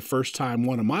 the first time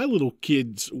one of my little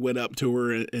kids went up to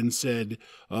her and said,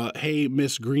 "Hey,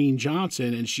 Miss Green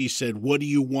Johnson," and she said, "What do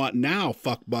you want now,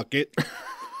 fuck bucket?"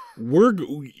 We're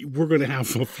going to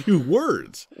have a few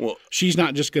words. Well, She's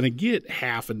not just going to get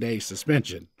half a day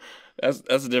suspension. that's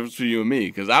the difference between you and me,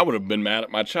 because I would have been mad at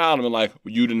my child and been like,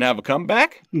 you didn't have a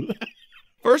comeback?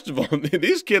 First of all,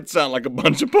 these kids sound like a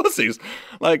bunch of pussies.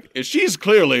 Like, she's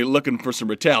clearly looking for some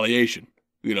retaliation,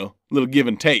 little give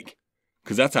and take,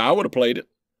 because that's how I would have played it.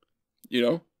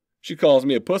 She calls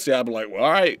me a pussy, I'd be like, well,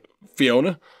 all right,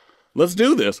 Fiona, let's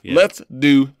do this. Yeah. Let's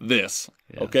do this.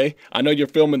 Yeah. Okay? I know you're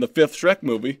filming the 5th Shrek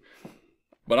movie,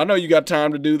 but I know you got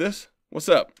time to do this. What's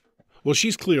up? Well,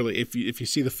 she's clearly, if you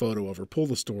see the photo of her, pull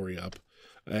the story up,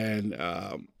 and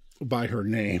by her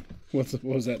name. What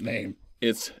was that name?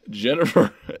 It's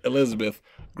Jennifer Elizabeth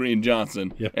Green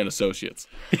Johnson Yep. and Associates.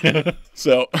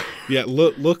 So, Yeah,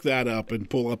 look that up and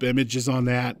pull up images on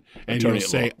that, and Attorney you'll at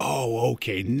say, law. "Oh,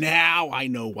 okay, now I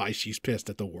know why she's pissed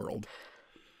at the world."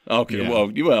 okay, Yeah.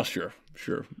 well, sure.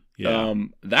 Yeah.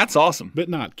 That's awesome. But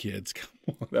not kids.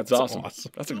 Come on, That's awesome.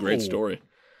 That's a great No. story.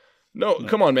 No,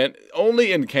 come on, man.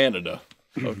 Only in Canada,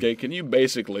 okay, can you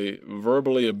basically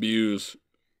verbally abuse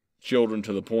children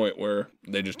to the point where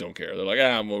they just don't care. They're like,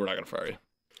 well, we're not going to fire you.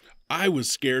 I was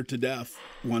scared to death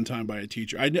one time by a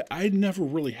teacher. I never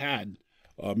really had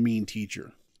a mean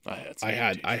teacher. I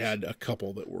had a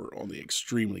couple that were on the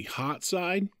extremely hot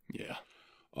side. Yeah.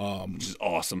 Which is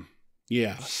awesome.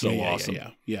 Yeah. Awesome.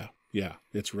 Yeah.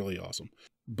 It's really awesome.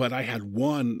 But I had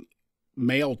one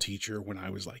male teacher when I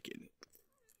was like in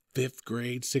 5th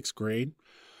grade, 6th grade.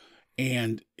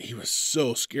 And he was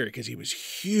so scary because he was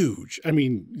huge. I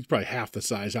mean, he's probably half the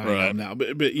size I am now.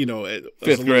 But you know, as a 5th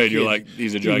little grade, kid, you're like,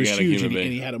 he's a he was gigantic huge, human being.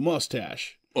 and he had a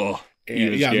mustache. Oh, And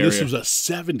even yeah, this scarier. was a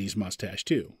 70s mustache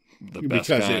too. The best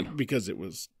kind. Because it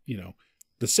was, you know,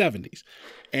 the 70s.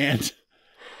 And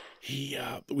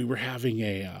we were having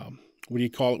a, what do you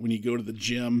call it when you go to the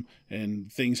gym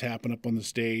and things happen up on the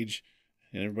stage?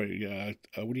 And everybody,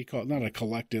 what do you call it? Not a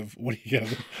collective. What do you got?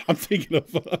 I'm thinking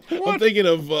of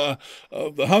the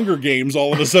Hunger Games.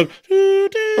 All of a sudden,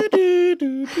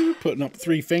 putting up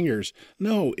three fingers.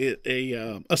 No,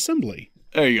 assembly.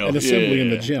 There you go. An assembly in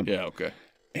the gym. Yeah, okay.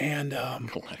 And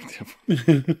collective.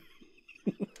 You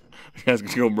guys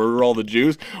gonna go murder all the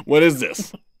Jews? What is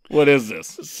this? What is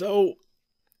this? So,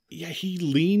 yeah, he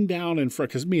leaned down in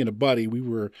front because me and a buddy,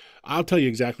 I'll tell you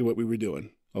exactly what we were doing.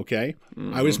 Okay.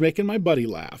 Mm-hmm. I was making my buddy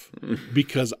laugh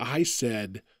because I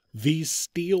said these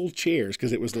steel chairs,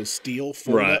 because it was those steel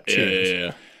fold-up chairs.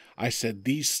 Yeah. I said,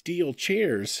 these steel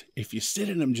chairs, if you sit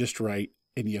in them just right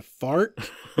and you fart,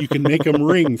 you can make them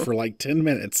ring for like 10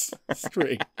 minutes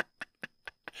straight.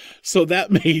 So that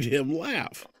made him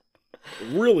laugh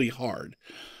really hard.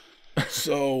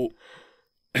 So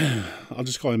I'll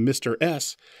just call him Mr.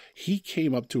 S. He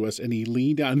came up to us and he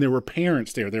leaned down, and there were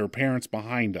parents there. There were parents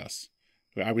behind us.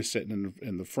 I was sitting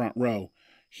in the front row.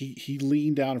 He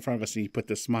leaned down in front of us and he put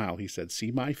this smile. He said, "See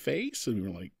my face?" And we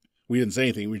were like, we didn't say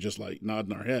anything. We were just like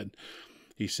nodding our head.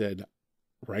 He said,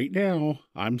 "Right now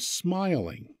I'm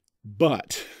smiling,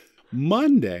 but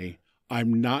Monday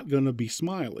I'm not going to be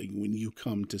smiling when you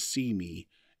come to see me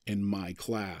in my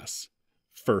class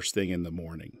first thing in the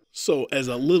morning." So as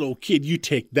a little kid, you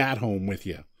take that home with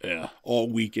you all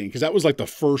weekend, because that was like the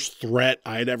first threat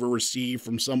I had ever received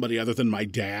from somebody other than my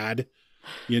dad.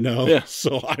 Yeah.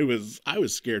 So I was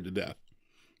scared to death.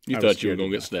 You thought you were going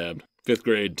to get stabbed. 5th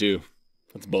grade, too.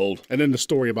 That's bold. And then the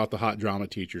story about the hot drama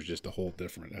teacher is just a whole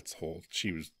different.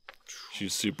 She was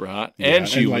super hot. Yeah, and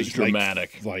she was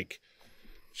dramatic.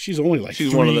 She's only like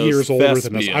 3 years older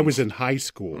than us. I was in high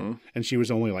school, and she was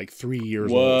only like 3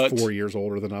 years old, 4 years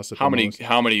older than us. How many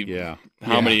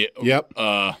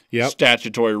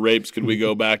statutory rapes could we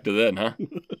go back to then, huh?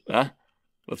 Huh?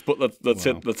 Let's hit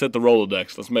the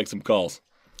Rolodex. Let's make some calls.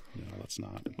 No, let's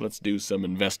not. Let's do some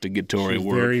investigatory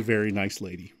work. Very, very nice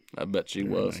lady. I bet she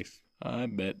was. Nice. I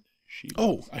bet she was.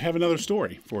 Oh, I have another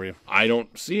story for you. I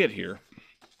don't see it here.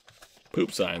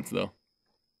 Poop science, though.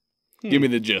 Give me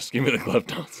the gist. Give me the cliff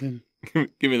notes.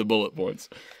 Give me the bullet points.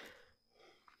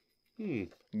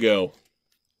 Go.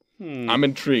 I'm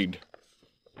intrigued.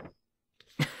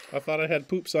 I thought I had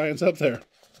poop science up there.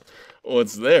 Well,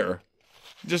 it's there.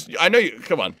 I know you.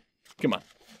 Come on.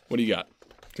 What do you got?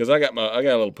 Because I got a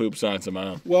little poop science of my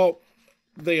own. Well,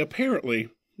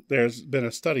 there's been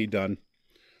a study done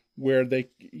where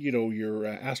your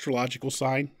astrological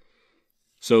sign.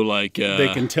 So they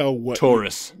can tell what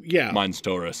Taurus. Yeah, mine's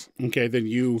Taurus. Okay, then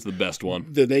it's the best one.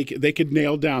 Then they could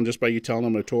nail down just by you telling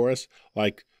them a Taurus,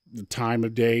 like the time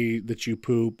of day that you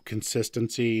poop,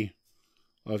 consistency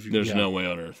of. There's no way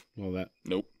on earth. Well,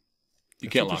 nope. You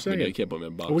can't lock me down. You can't put me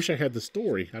in a box. I wish I had the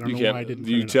story. I don't know why I didn't.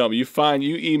 You tell me.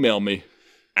 You email me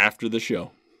after the show.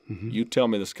 Mm-hmm. You tell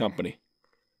me this company.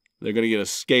 They're going to get a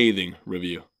scathing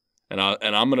review, and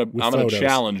I'm going to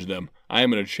challenge them. I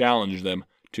am going to challenge them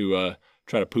to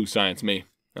try to poo science me,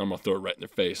 and I'm going to throw it right in their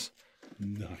face.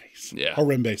 Nice. Yeah.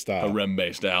 Harambe style.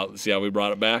 Harambe style. See how we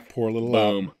brought it back? Pour a little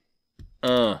boom.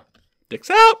 Dicks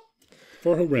out.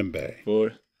 For Harambe.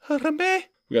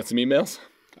 We got some emails?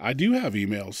 I do have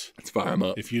emails. Let's fire them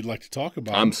up. If you'd like to talk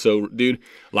about them. Dude,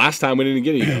 last time we didn't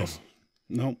get emails.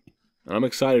 Nope. I'm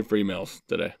excited for emails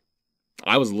today.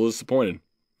 I was a little disappointed.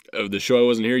 The show I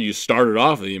wasn't here, you started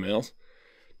off with emails.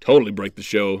 Totally break the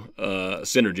show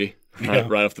synergy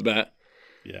right off the bat.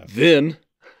 Yeah. Then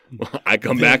I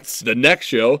come back to the next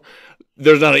show.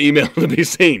 There's not an email to be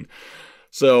seen.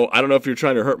 So I don't know if you're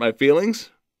trying to hurt my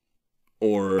feelings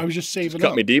or I was just saving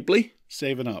cut me deeply.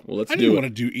 Saving up. Well, let's I didn't want to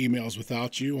do emails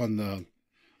without you on the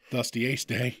Dusty Ace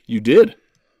Day. You did.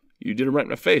 You did it right in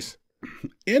my face.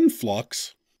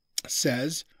 Influx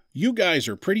says, "You guys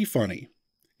are pretty funny.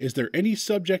 Is there any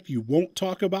subject you won't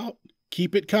talk about?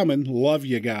 Keep it coming. Love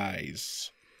you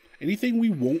guys." Anything we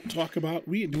won't talk about?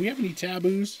 Do we have any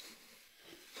taboos?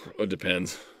 It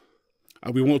depends.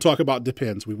 We won't talk about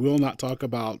depends. We will not talk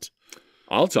about...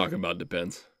 I'll talk about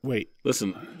depends. Wait.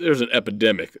 Listen, there's an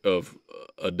epidemic of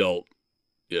adult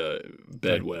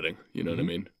bedwetting. You know what I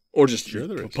mean? Or just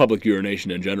public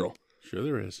urination in general. Sure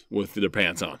there is. With their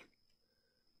pants on.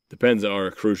 Depends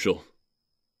are crucial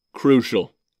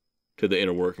to the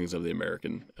inner workings of the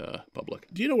American public.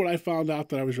 Do you know what I found out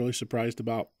that I was really surprised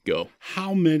about? Go.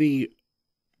 How many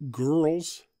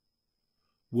girls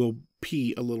will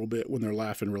pee a little bit when they're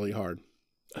laughing really hard?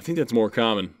 I think that's more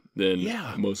common than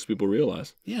most people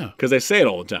realize. Yeah. Because they say it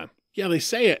all the time. Yeah, they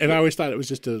say it, and I always thought it was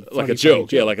just like a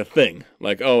joke. Yeah, like a thing.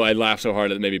 Like, oh, I laughed so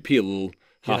hard that it made me pee a little.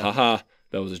 Ha ha ha.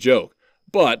 That was a joke.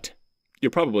 But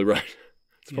You're probably right.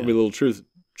 It's probably a little truth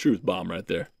bomb right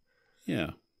there. Yeah.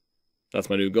 That's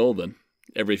my new goal then.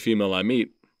 Every female I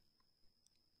meet,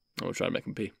 I'm going to try to make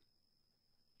them pee.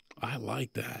 I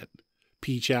like that.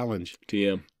 Pee challenge.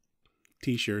 TM.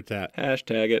 T-shirt that.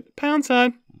 Hashtag it.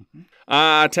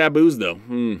 #. Taboos though.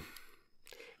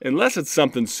 Unless it's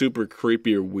something super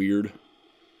creepy or weird.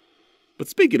 But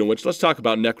speaking of which, let's talk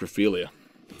about necrophilia.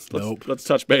 Let's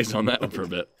touch base on that one for a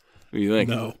bit. What do you think?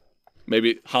 No.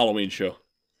 Maybe Halloween show.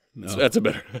 No. So that's a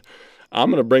better. I'm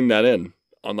going to bring that in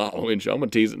on the Halloween show. I'm going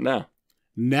to tease it now.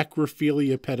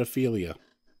 Necrophilia, pedophilia.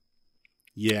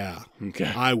 Yeah.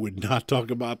 Okay. I would not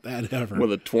talk about that ever.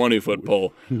 With a 20-foot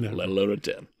pole, let alone a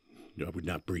 10. I would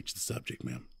not breach the subject,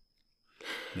 man.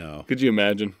 No. Could you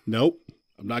imagine? Nope.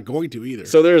 I'm not going to either.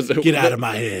 So Get out of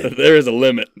my head. There is a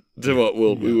limit to what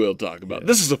we will talk about.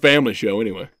 This is a family show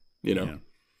anyway, you know. Yeah.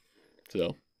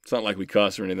 So it's not like we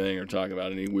cuss or anything or talk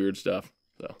about any weird stuff.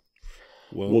 So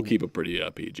we'll keep it pretty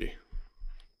PG.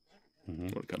 When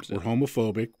it comes to we're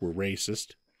homophobic. We're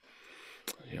racist.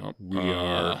 Yeah. We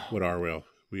are. What are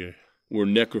we? We're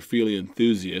necrophilia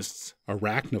enthusiasts.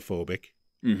 Arachnophobic.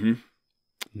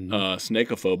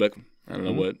 Snakeophobic. I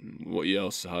don't know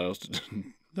how else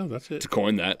No, that's it. to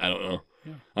coin that. I don't know.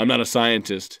 Yeah. I'm not a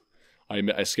scientist.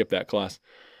 I skipped that class.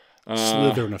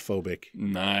 Slytherinophobic.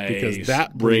 Nice. Because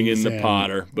that bring in brings the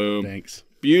Potter. Boom. Thanks.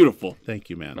 Beautiful. Thank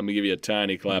you, man. Let me give you a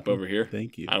tiny clap over here.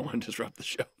 Thank you. I don't want to disrupt the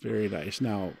show. Very nice.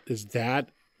 Now, is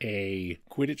that a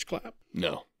Quidditch clap?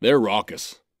 No, they're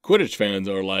raucous. Quidditch fans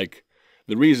are like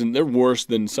the reason they're worse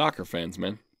than soccer fans,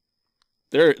 man.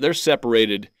 They're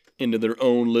separated into their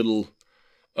own little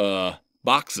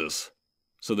boxes,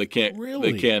 so they can't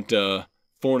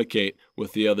fornicate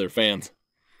with the other fans.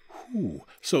 Ooh.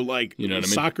 So, like, you know what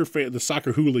the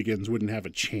soccer hooligans wouldn't have a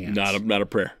chance. Not a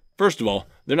prayer. First of all,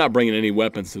 they're not bringing any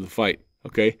weapons to the fight.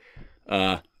 Okay,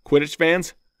 Quidditch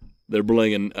fans, they're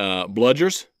bringing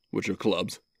bludgers, which are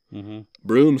clubs,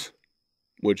 brooms,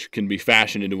 which can be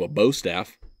fashioned into a bow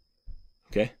staff.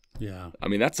 Okay. Yeah. I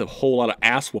mean, that's a whole lot of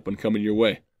ass whooping coming your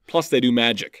way. Plus, they do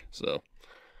magic. So,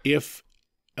 if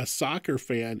a soccer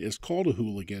fan is called a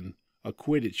hooligan, a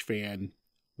Quidditch fan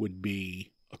would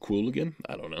be a Quooligan?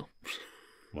 I don't know.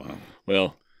 Wow.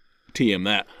 Well, TM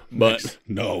that. But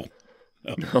no.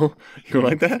 No? You don't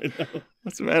like that? No.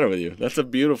 What's the matter with you? That's a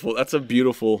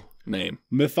beautiful name.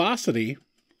 Mythosity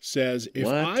says, if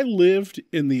I lived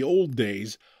in the old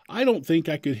days, I don't think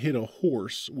I could hit a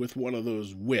horse with one of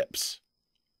those whips.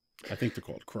 I think they're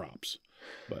called crops.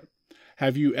 But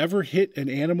have you ever hit an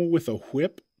animal with a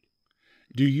whip?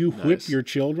 Do you whip your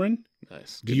children?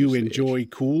 Nice. Do you enjoy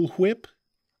Cool Whip?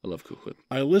 I love Cool Whip.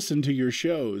 I listen to your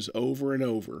shows over and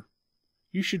over.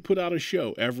 You should put out a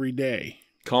show every day.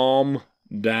 Calm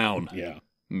down. Yeah.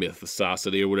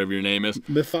 Mythosity or whatever your name is.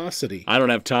 Mythosity. I don't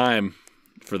have time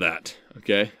for that.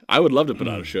 Okay? I would love to put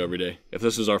out a show every day. If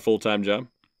this is our full-time job,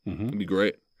 it'd be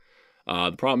great.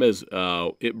 The problem is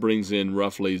it brings in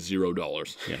roughly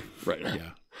 $0 right now.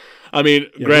 Yeah. I mean,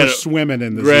 granted, we're swimming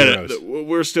in the zeros.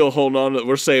 We're still holding on.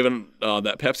 We're saving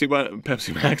that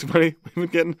Pepsi Max money we've been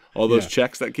getting. All those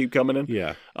checks that keep coming in.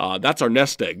 Yeah. That's our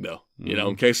nest egg, though. You know,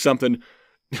 in case something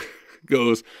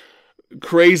goes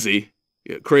crazy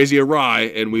awry,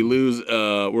 and we lose.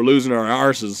 We're losing our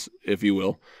arses, if you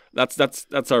will. That's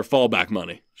our fallback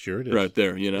money. Sure it is. Right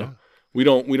there. You know, we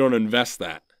don't invest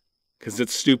that because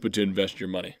it's stupid to invest your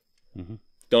money.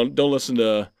 Don't listen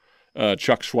to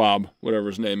Chuck Schwab, whatever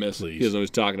his name is. Please. He's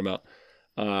always talking about.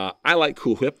 I like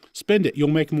Cool Whip. Spend it, you'll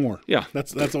make more. Yeah,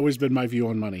 that's always been my view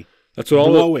on money. That's what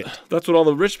That's what all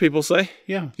the rich people say.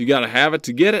 Yeah, you got to have it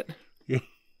to get it. Yeah,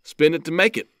 spend it to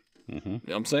make it. You know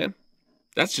what I'm saying?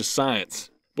 That's just science.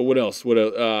 But what else?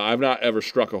 I've not ever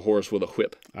struck a horse with a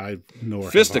whip.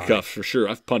 Fisticuffs for sure.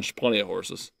 I've punched plenty of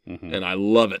horses, and I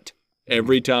love it.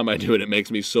 Every time I do it, it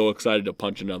makes me so excited to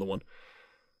punch another one.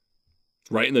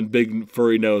 Right in the big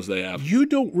furry nose they have. You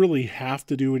don't really have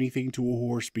to do anything to a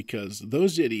horse because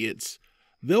those idiots,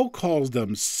 they'll cause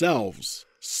themselves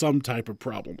some type of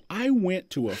problem. I went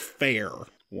to a fair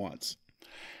once,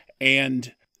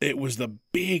 and it was the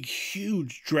big,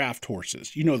 huge draft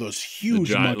horses. You know those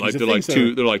huge monkeys.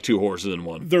 They're like two horses in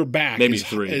one. Their back maybe is,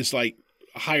 three. Is like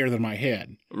higher than my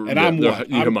head, and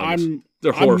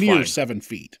they're I'm near 7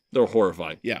 feet. They're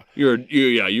horrifying. Yeah, you're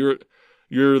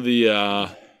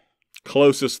the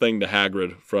closest thing to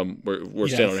Hagrid from where we're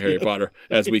standing on Harry Potter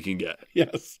as we can get.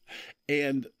 Yes,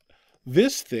 and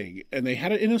this thing, and they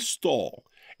had it in a stall,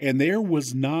 and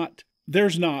there's not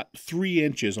 3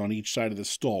 inches on each side of the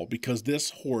stall because this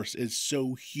horse is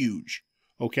so huge.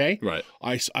 Okay, right.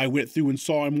 I went through and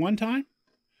saw him one time.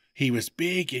 He was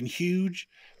big and huge,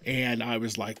 and I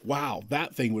was like, wow,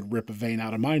 that thing would rip a vein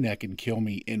out of my neck and kill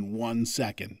me in 1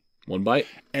 second. One bite?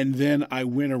 And then I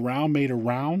went around, made a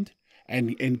round,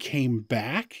 and came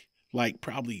back like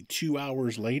probably 2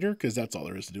 hours later, because that's all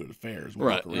there is to do at a fair is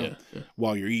walk around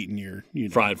while you're eating your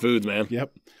fried foods, man.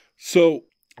 Yep. So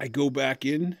I go back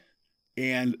in,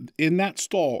 and in that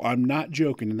stall, I'm not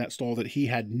joking, in that stall that he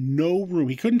had no room.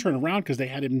 He couldn't turn around because they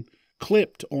had him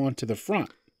clipped onto the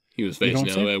front. He was facing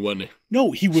the other way, wasn't he?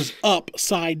 No, he was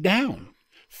upside down,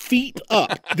 feet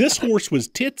up. This horse was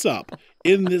tits up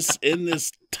in this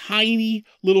tiny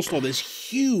little stall. This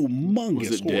humongous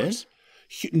was it horse.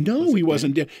 No, he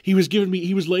wasn't dead. He was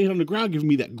laying on the ground, giving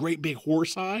me that great big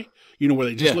horse eye. You know, where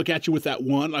they just look at you with that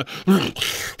one. And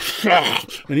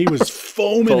he was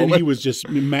foaming, and he was just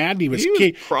mad. He was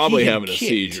probably having a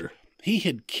seizure. He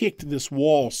had kicked this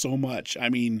wall so much. I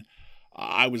mean,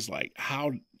 I was like,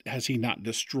 how has he not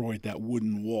destroyed that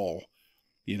wooden wall,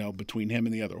 between him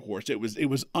and the other horse? It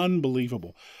was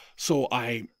unbelievable. So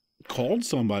I called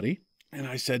somebody and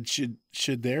I said, should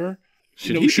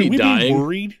we be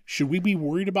worried? Should we be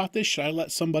worried about this? Should I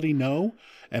let somebody know?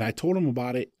 And I told him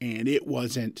about it, and it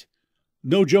wasn't,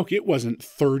 no joke, it wasn't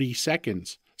 30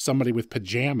 seconds. Somebody with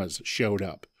pajamas showed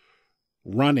up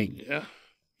running.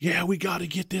 Yeah, we got to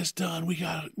get this done.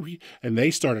 And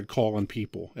they started calling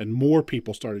people, and more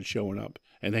people started showing up,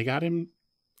 and they got him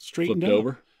straightened Flipped out.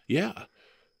 over? Yeah.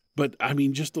 But I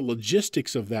mean, just the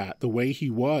logistics of that, the way he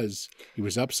was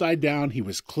upside down. He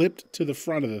was clipped to the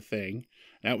front of the thing.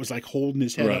 That was like holding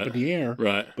his head up in the air.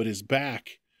 Right. But his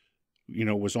back,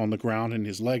 was on the ground, and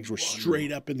his legs were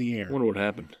straight up in the air. I wonder what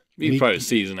happened. He's probably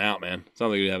seasoned out, man. It's not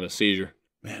like he was having a seizure.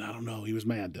 Man, I don't know. He was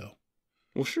mad, though.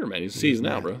 Well, sure, man. He's seasoned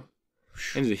out, bro.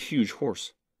 And he's a huge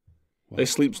horse. Wow. They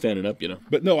sleep standing up,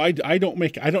 But no, I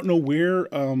don't know where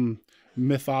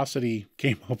Mythosity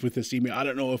came up with this email. I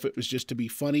don't know if it was just to be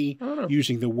funny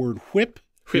using the word whip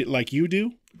like you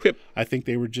do. Whip. I think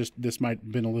they were this might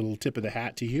have been a little tip of the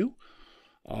hat to you.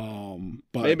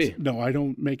 But maybe. No, I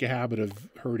don't make a habit of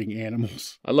hurting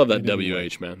animals. I love that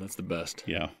WH, man. That's the best.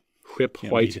 Yeah. Whip,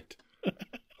 white,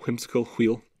 whimsical,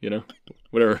 wheel,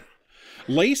 whatever.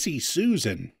 Lacey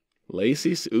Susan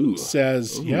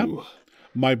says, yep,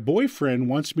 my boyfriend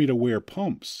wants me to wear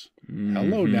pumps. Mm-hmm.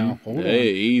 Hello now. Hold on.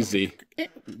 Hey, easy.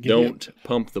 Don't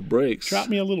pump the brakes. Drop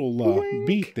me a little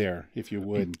beat there, if you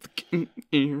would.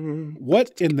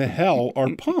 What in the hell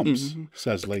are pumps?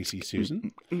 Says Lacey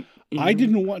Susan. I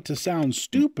didn't want to sound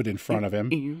stupid in front of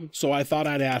him, so I thought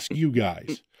I'd ask you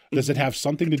guys. Does it have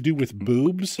something to do with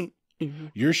boobs?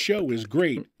 Your show is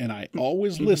great, and I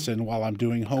always listen while I'm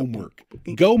doing homework.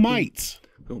 Go Mites.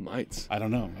 Go Mites. I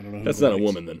don't know. That's not a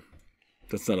woman, then.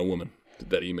 That's not a woman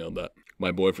that emailed that.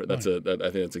 My boyfriend. I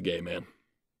think that's a gay man.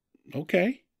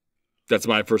 Okay. That's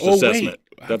my first assessment.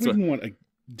 Wait. I wouldn't want a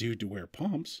dude to wear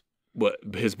pumps. What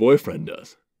his boyfriend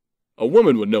does. A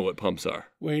woman would know what pumps are.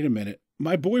 Wait a minute.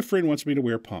 My boyfriend wants me to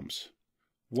wear pumps.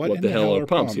 What the hell are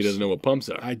pumps? He doesn't know what pumps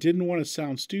are. I didn't want to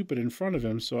sound stupid in front of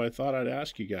him, so I thought I'd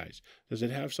ask you guys. Does it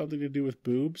have something to do with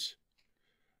boobs?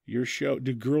 Your show,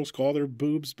 do girls call their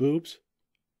boobs boobs?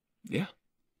 Yeah.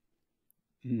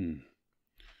 I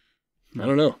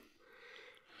don't know.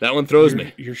 That one throws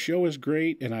me. Your show is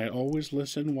great, and I always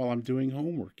listen while I'm doing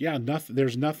homework. Yeah,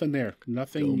 there's nothing there.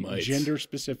 Nothing gender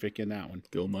specific in that one.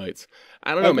 Go Mites.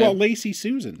 I don't know, man. Well, Lacey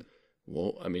Susan.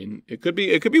 Well, I mean, it could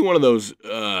be one of those,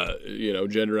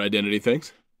 gender identity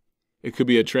things. It could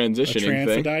be a transitioning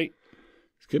thing. It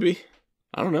could be.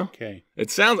 I don't know. Okay. It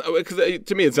sounds, because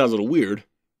to me it sounds a little weird.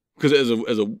 Because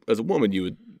as a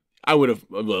woman, I would have.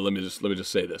 Well, let me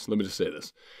just say this.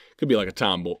 It could be like a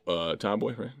tomboy,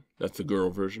 right? That's the girl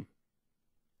version.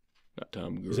 Not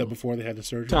tom girl. Is that before they had the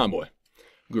surgery? Tomboy,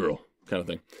 girl kind of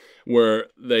thing, where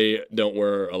they don't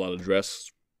wear a lot of dress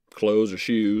clothes or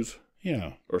shoes.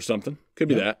 Yeah. Or something. Could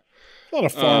be that. A lot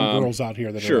of farm girls out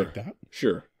here that are like that.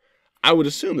 Sure. I would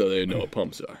assume, though, they know what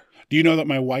pumps are. Do you know that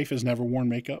my wife has never worn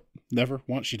makeup? Never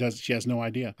once. She has no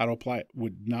idea how to apply it.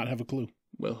 Would not have a clue.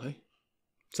 Well, hey,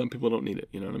 some people don't need it.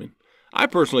 You know what I mean? I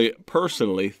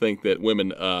personally think that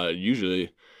women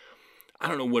usually, I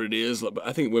don't know what it is, but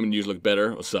I think women usually look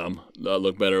better, or some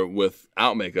look better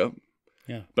without makeup.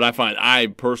 Yeah. But I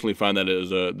personally find that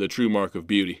is the true mark of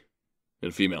beauty in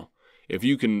a female. If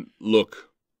you can look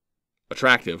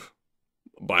attractive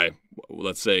by,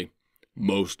 let's say,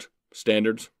 most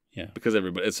standards, because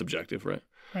it's subjective, right?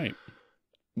 Right.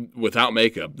 Without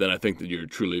makeup, then I think that you're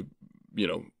truly,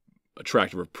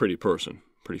 attractive or pretty person,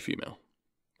 pretty female.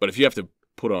 But if you have to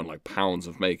put on like pounds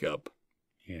of makeup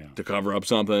to cover up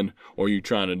something, or you're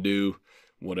trying to do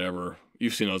whatever.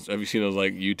 You've seen those? Have you seen those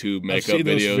like YouTube makeup I've seen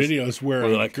videos? those videos where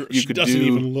like you could doesn't do,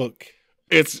 even look.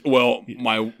 It's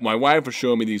my wife was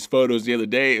showing me these photos the other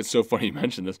day. It's so funny you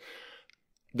mentioned this.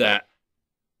 That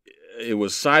it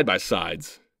was side by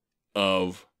sides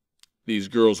of these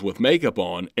girls with makeup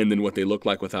on, and then what they look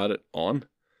like without it on.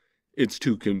 It's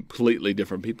two completely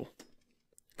different people.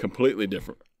 Completely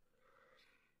different.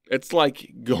 It's like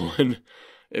you're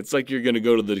going to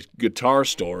go to the guitar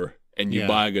store and you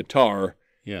buy a guitar,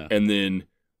 and then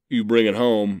you bring it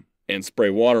home and spray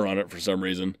water on it for some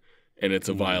reason, and it's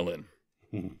a violin.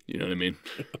 You know what I mean?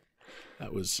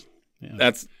 That was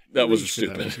that was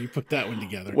stupid. You put that one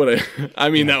together.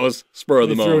 That was spur of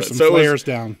the moment. Throw some flares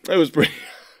down. It was pretty.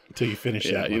 Until you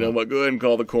finish that. You know what? Go ahead and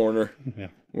call the coroner. Yeah.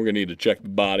 We're gonna need to check the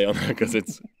body on that because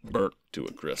it's burnt to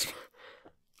a crisp.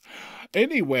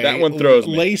 Anyway, that one throws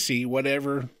me. Lacey,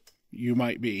 whatever you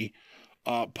might be,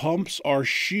 pumps are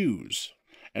shoes.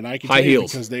 And I can high tell you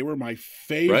heels. because they were my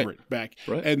favorite back.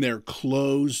 Right. And they're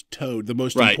closed-toed. The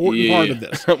most important part of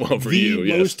this. Well, for you,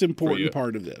 the most important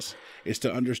part of this is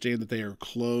to understand that they are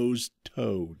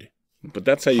closed-toed. But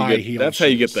that's how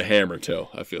you get the hammer toe,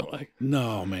 I feel like.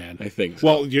 No, man. I think so.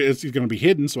 Well, it's going to be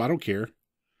hidden, so I don't care.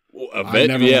 Well, I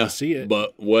never want to see it.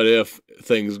 But what if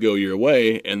things go your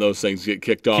way and those things get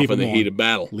kicked off in the heat of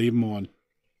battle? Leave them on.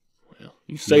 Well,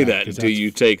 you say that until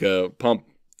you take a pump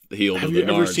heel to the nards. Have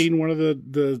you ever seen one of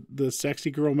the sexy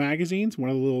girl magazines? One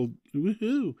of the little,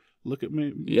 woohoo, look at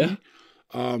me. Yeah.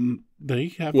 They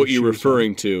have what you're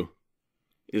referring to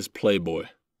is Playboy.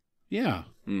 Yeah.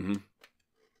 Mm-hmm.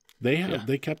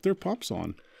 They kept their pumps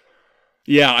on.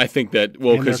 Yeah, I think that,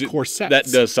 well, because that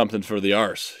does something for the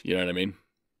arse. You know what I mean?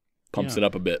 Pumps it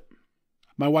up a bit.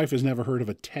 My wife has never heard of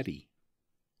a teddy.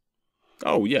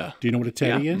 Oh, yeah. Do you know what a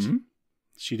teddy is? Mm-hmm.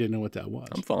 She didn't know what that was.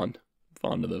 I'm fond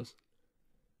of those.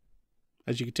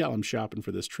 As you can tell, I'm shopping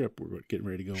for this trip. We're getting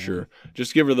ready to go. Sure.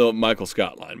 Just give her the Michael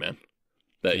Scott line, man.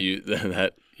 That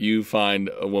you find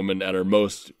a woman at her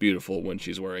most beautiful when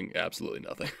she's wearing absolutely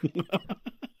nothing.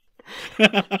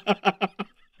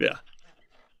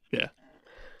 Yeah.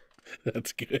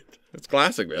 That's good. It's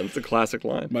classic, man. It's a classic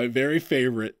line. My very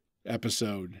favorite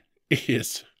episode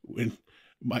is when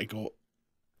Michael's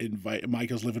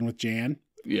living with Jan.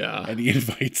 Yeah. And he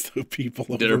invites the people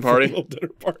over dinner party. For a little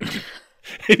dinner party.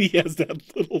 And he has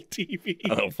that little TV.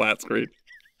 A little flat screen.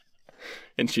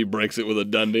 And she breaks it with a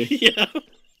Dundee. Yeah.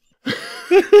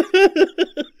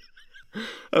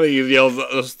 I think he yells,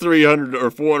 "It's $300 or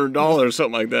 $400,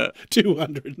 something like that."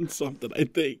 200 and something, I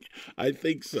think. I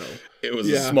think so. It was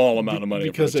a small amount of money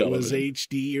because for it was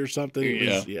HD or something.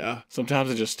 Yeah.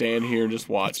 Sometimes I just stand here and just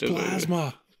watch it.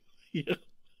 Plasma. Yeah.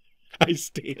 I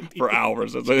stand here for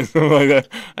hours. I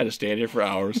just stand here for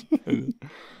hours.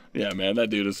 Yeah, man, that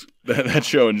dude is that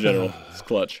show in general is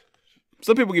clutch.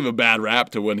 Some people give a bad rap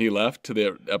to when he left, to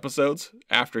the episodes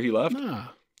after he left. Nah.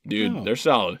 Dude, they're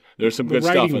solid. There's some good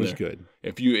stuff in there. Was good.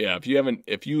 If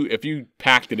you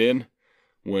packed it in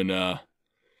when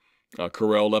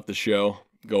Carell left the show,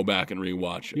 go back and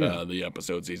rewatch the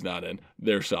episodes he's not in.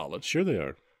 They're solid. Sure they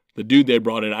are. The dude they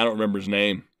brought in, I don't remember his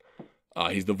name.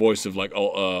 He's the voice of like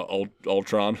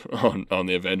Ultron on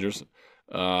the Avengers,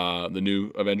 the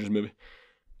new Avengers movie.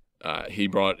 They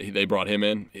brought him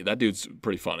in. That dude's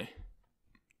pretty funny.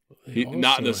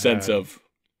 Not in the sense of,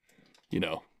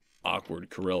 awkward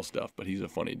Carell stuff, but he's a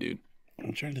funny dude.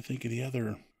 I'm trying to think of the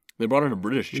other. They brought in a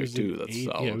British chick too. That's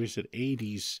solid. Yeah, he was an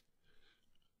 80s,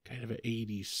 kind of an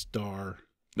 80s star.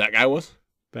 That guy was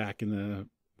back in the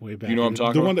way back. You know what I'm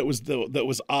talking about? The one that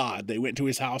was odd. They went to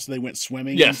his house and they went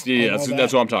swimming. Yes, that's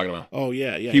what I'm talking about. Oh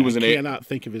yeah. He was I cannot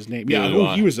think of his name.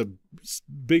 Yeah, he was a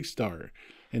big star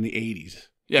in the 80s.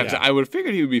 Yeah, because I would have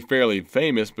figured he would be fairly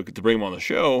famous, but to bring him on the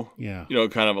show,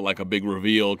 kind of like a big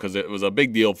reveal, because it was a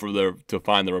big deal to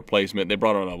find the replacement. They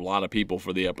brought on a lot of people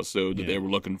for the episode that they were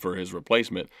looking for his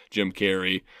replacement. Jim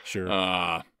Carrey. Sure.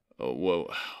 Now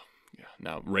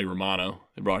Ray Romano.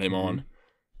 They brought him on.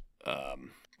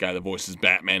 Guy that voices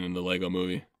Batman in the Lego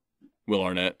movie. Will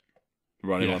Arnett. They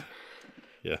brought him on.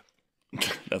 Yeah.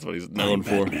 That's what he's known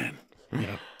for. Batman.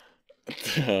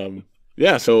 Yeah.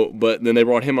 Yeah, but then they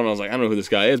brought him on. I was like, I don't know who this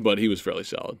guy is, but he was fairly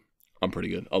solid. I'm pretty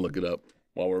good. I'll look it up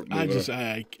while we're moving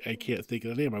I can't think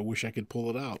of the name. I wish I could pull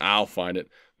it out. I'll find it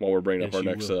while we're bringing up our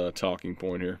next talking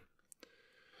point here.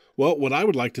 Well, what I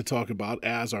would like to talk about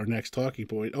as our next talking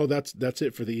point. Oh, that's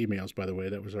it for the emails, by the way.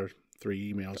 That was our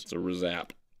 3 emails. That's a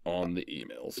rezap on the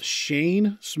emails.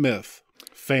 Shane Smith,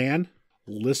 fan,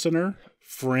 listener,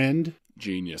 friend.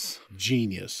 Genius,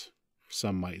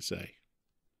 some might say.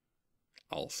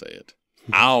 I'll say it.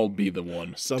 I'll be the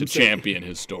one to champion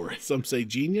his story. Some say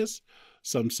genius.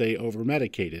 Some say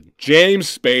over-medicated.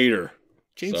 James Spader.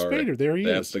 James Spader, there he is.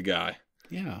 That's the guy.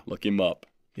 Yeah. Look him up.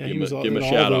 Yeah, give he was him a all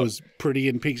shout those Pretty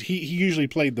in Pigs. He usually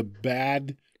played the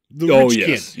Oh, rich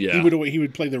yes, kid. yeah. He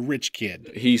would play the rich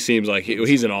kid. He seems like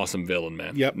he's an awesome villain,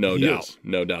 man. Yep, no he doubt. is.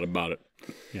 No doubt about it.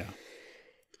 Yeah.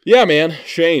 Yeah, man.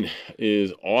 Shane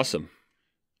is awesome.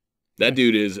 That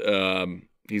dude is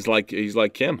he's like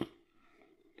Kim.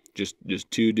 Just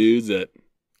two dudes that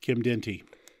Kim Denty.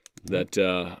 that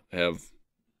have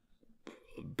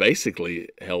basically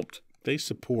helped. They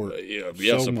support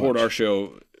support our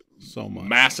show so much.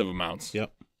 Massive amounts.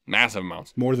 Yep. Massive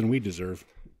amounts. More than we deserve.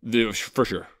 For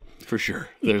sure. For sure.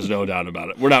 There's no doubt about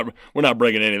it. We're not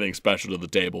bringing anything special to the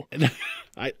table. And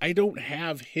I don't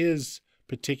have his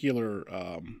particular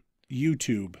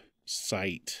YouTube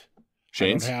site.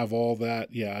 Shane's? I don't have all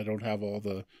that. Yeah, I don't have all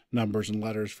the numbers and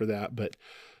letters for that, but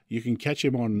you can catch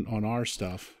him on our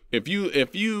stuff. If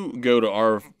you go to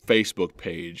our Facebook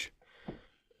page,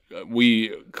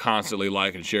 we constantly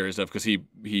like and share his stuff because he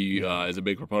is a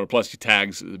big proponent. Plus, he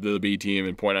tags the B team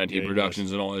and Point 19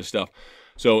 Productions and all this stuff.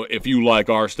 So if you like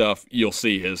our stuff, you'll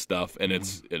see his stuff, and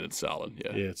it's solid.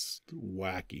 Yeah, it's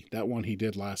wacky. That one he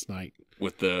did last night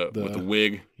with the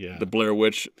wig, yeah, the Blair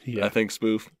Witch, I think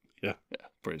spoof. Yeah,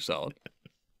 pretty solid.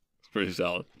 It's pretty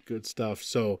solid. Good stuff.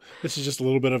 So this is just a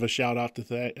little bit of a shout out to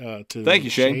thank you,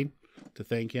 Shane, to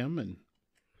thank him and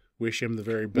wish him the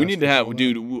very best. We need to have,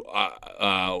 dude.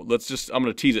 Let's just. I'm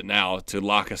going to tease it now to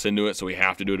lock us into it, so we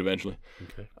have to do it eventually.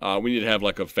 Okay. We need to have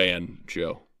like a fan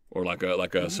show or like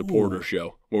a supporter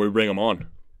show where we bring them on.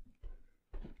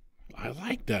 I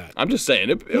like that. I'm just saying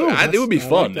it would be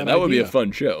fun. Like that would be a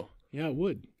fun show. Yeah, it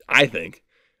would. I think.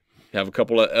 Have a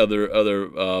couple of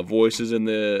other voices in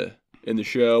the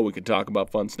show. We could talk about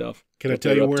fun stuff. Can I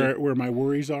tell you where my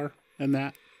worries are in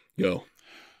that? Go.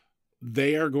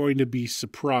 They are going to be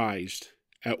surprised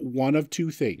at one of two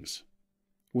things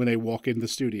when they walk in the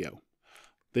studio.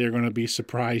 They are going to be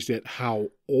surprised at how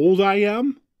old I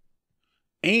am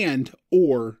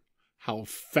or how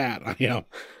fat I am.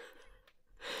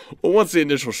 Well, once the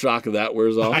initial shock of that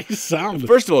wears off,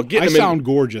 first of all, I sound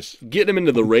gorgeous. Getting him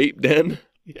into the rape den,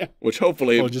 yeah. Which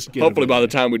hopefully by the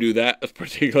time we do that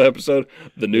particular episode,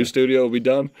 the new studio will be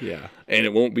done. Yeah, and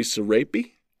it won't be so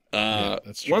rapey.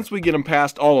 That's true. Once we get them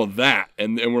past all of that,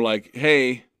 and we're like,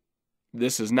 hey,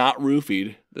 this is not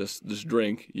roofied. This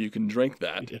drink, you can drink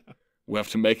that. Yeah. We have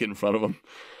to make it in front of them.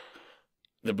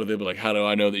 But they'll be like, how do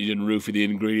I know that you didn't roofie the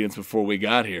ingredients before we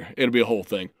got here? It'll be a whole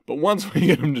thing. But once we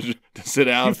get them to sit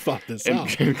down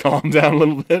and calm down a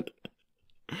little bit,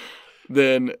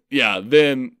 then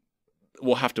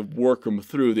we'll have to work them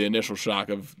through the initial shock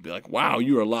of be like, wow,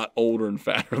 you're a lot older and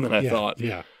fatter than I thought.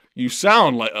 Yeah. You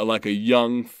sound like a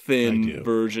young, thin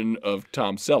version of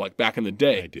Tom Selleck back in the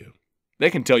day. I do. They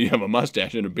can tell you have a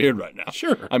mustache and a beard right now.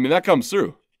 Sure. I mean, that comes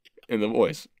through in the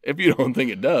voice. If you don't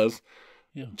think it does,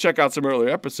 check out some earlier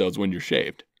episodes when you're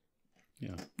shaved.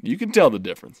 Yeah. You can tell the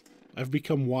difference. I've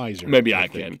become wiser. Maybe I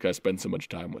can because I spend so much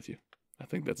time with you. I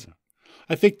think that's...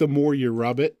 I think the more you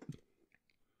rub it,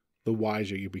 the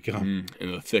wiser you become.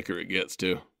 And the thicker it gets,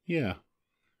 too. Yeah.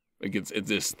 It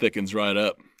just thickens right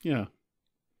up. Yeah.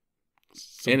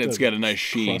 And it's got a nice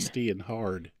sheen. Crusty and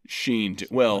hard. Sheen, too.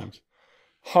 Well,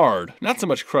 hard. Not so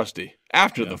much crusty.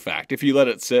 After the fact. If you let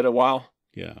it sit a while,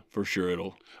 for sure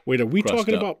it'll... Wait, are we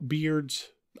talking about beards?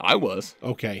 I was.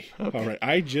 Okay. All right.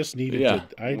 I just needed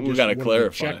we got to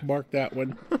clarify. Check mark that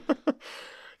one.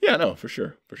 Yeah, no, for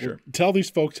sure. Well, tell these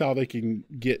folks how they can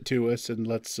get to us, and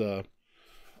let's, to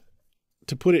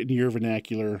put it in your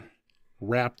vernacular,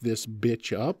 wrap this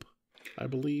bitch up, I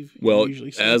believe. Well,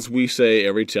 as we say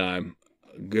every time,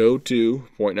 go to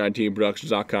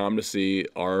point19productions.com to see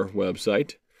our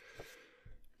website.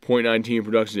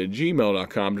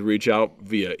 Point19productions@gmail.com to reach out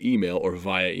via email,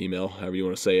 however you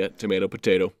want to say it, tomato,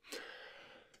 potato.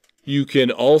 You can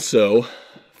also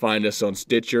find us on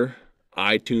Stitcher,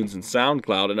 iTunes, and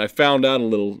SoundCloud. And I found out a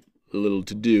little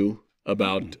to-do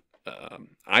about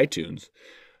iTunes.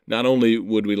 Not only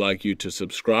would we like you to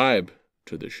subscribe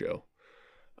to the show,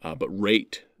 but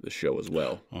rate the show as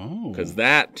well. Because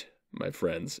that, my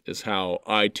friends, is how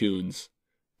iTunes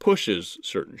pushes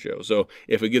certain shows. So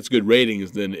if it gets good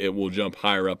ratings, then it will jump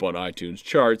higher up on iTunes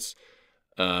charts.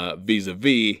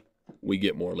 Vis-a-vis, we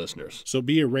get more listeners. So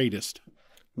be a ratist.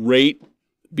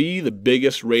 Be the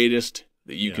biggest ratist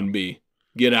that you can be.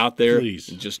 Get out there and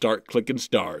just start clicking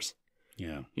stars.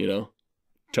 Yeah.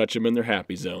 Touch them in their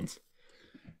happy zones.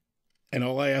 And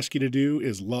all I ask you to do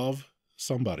is love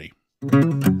somebody.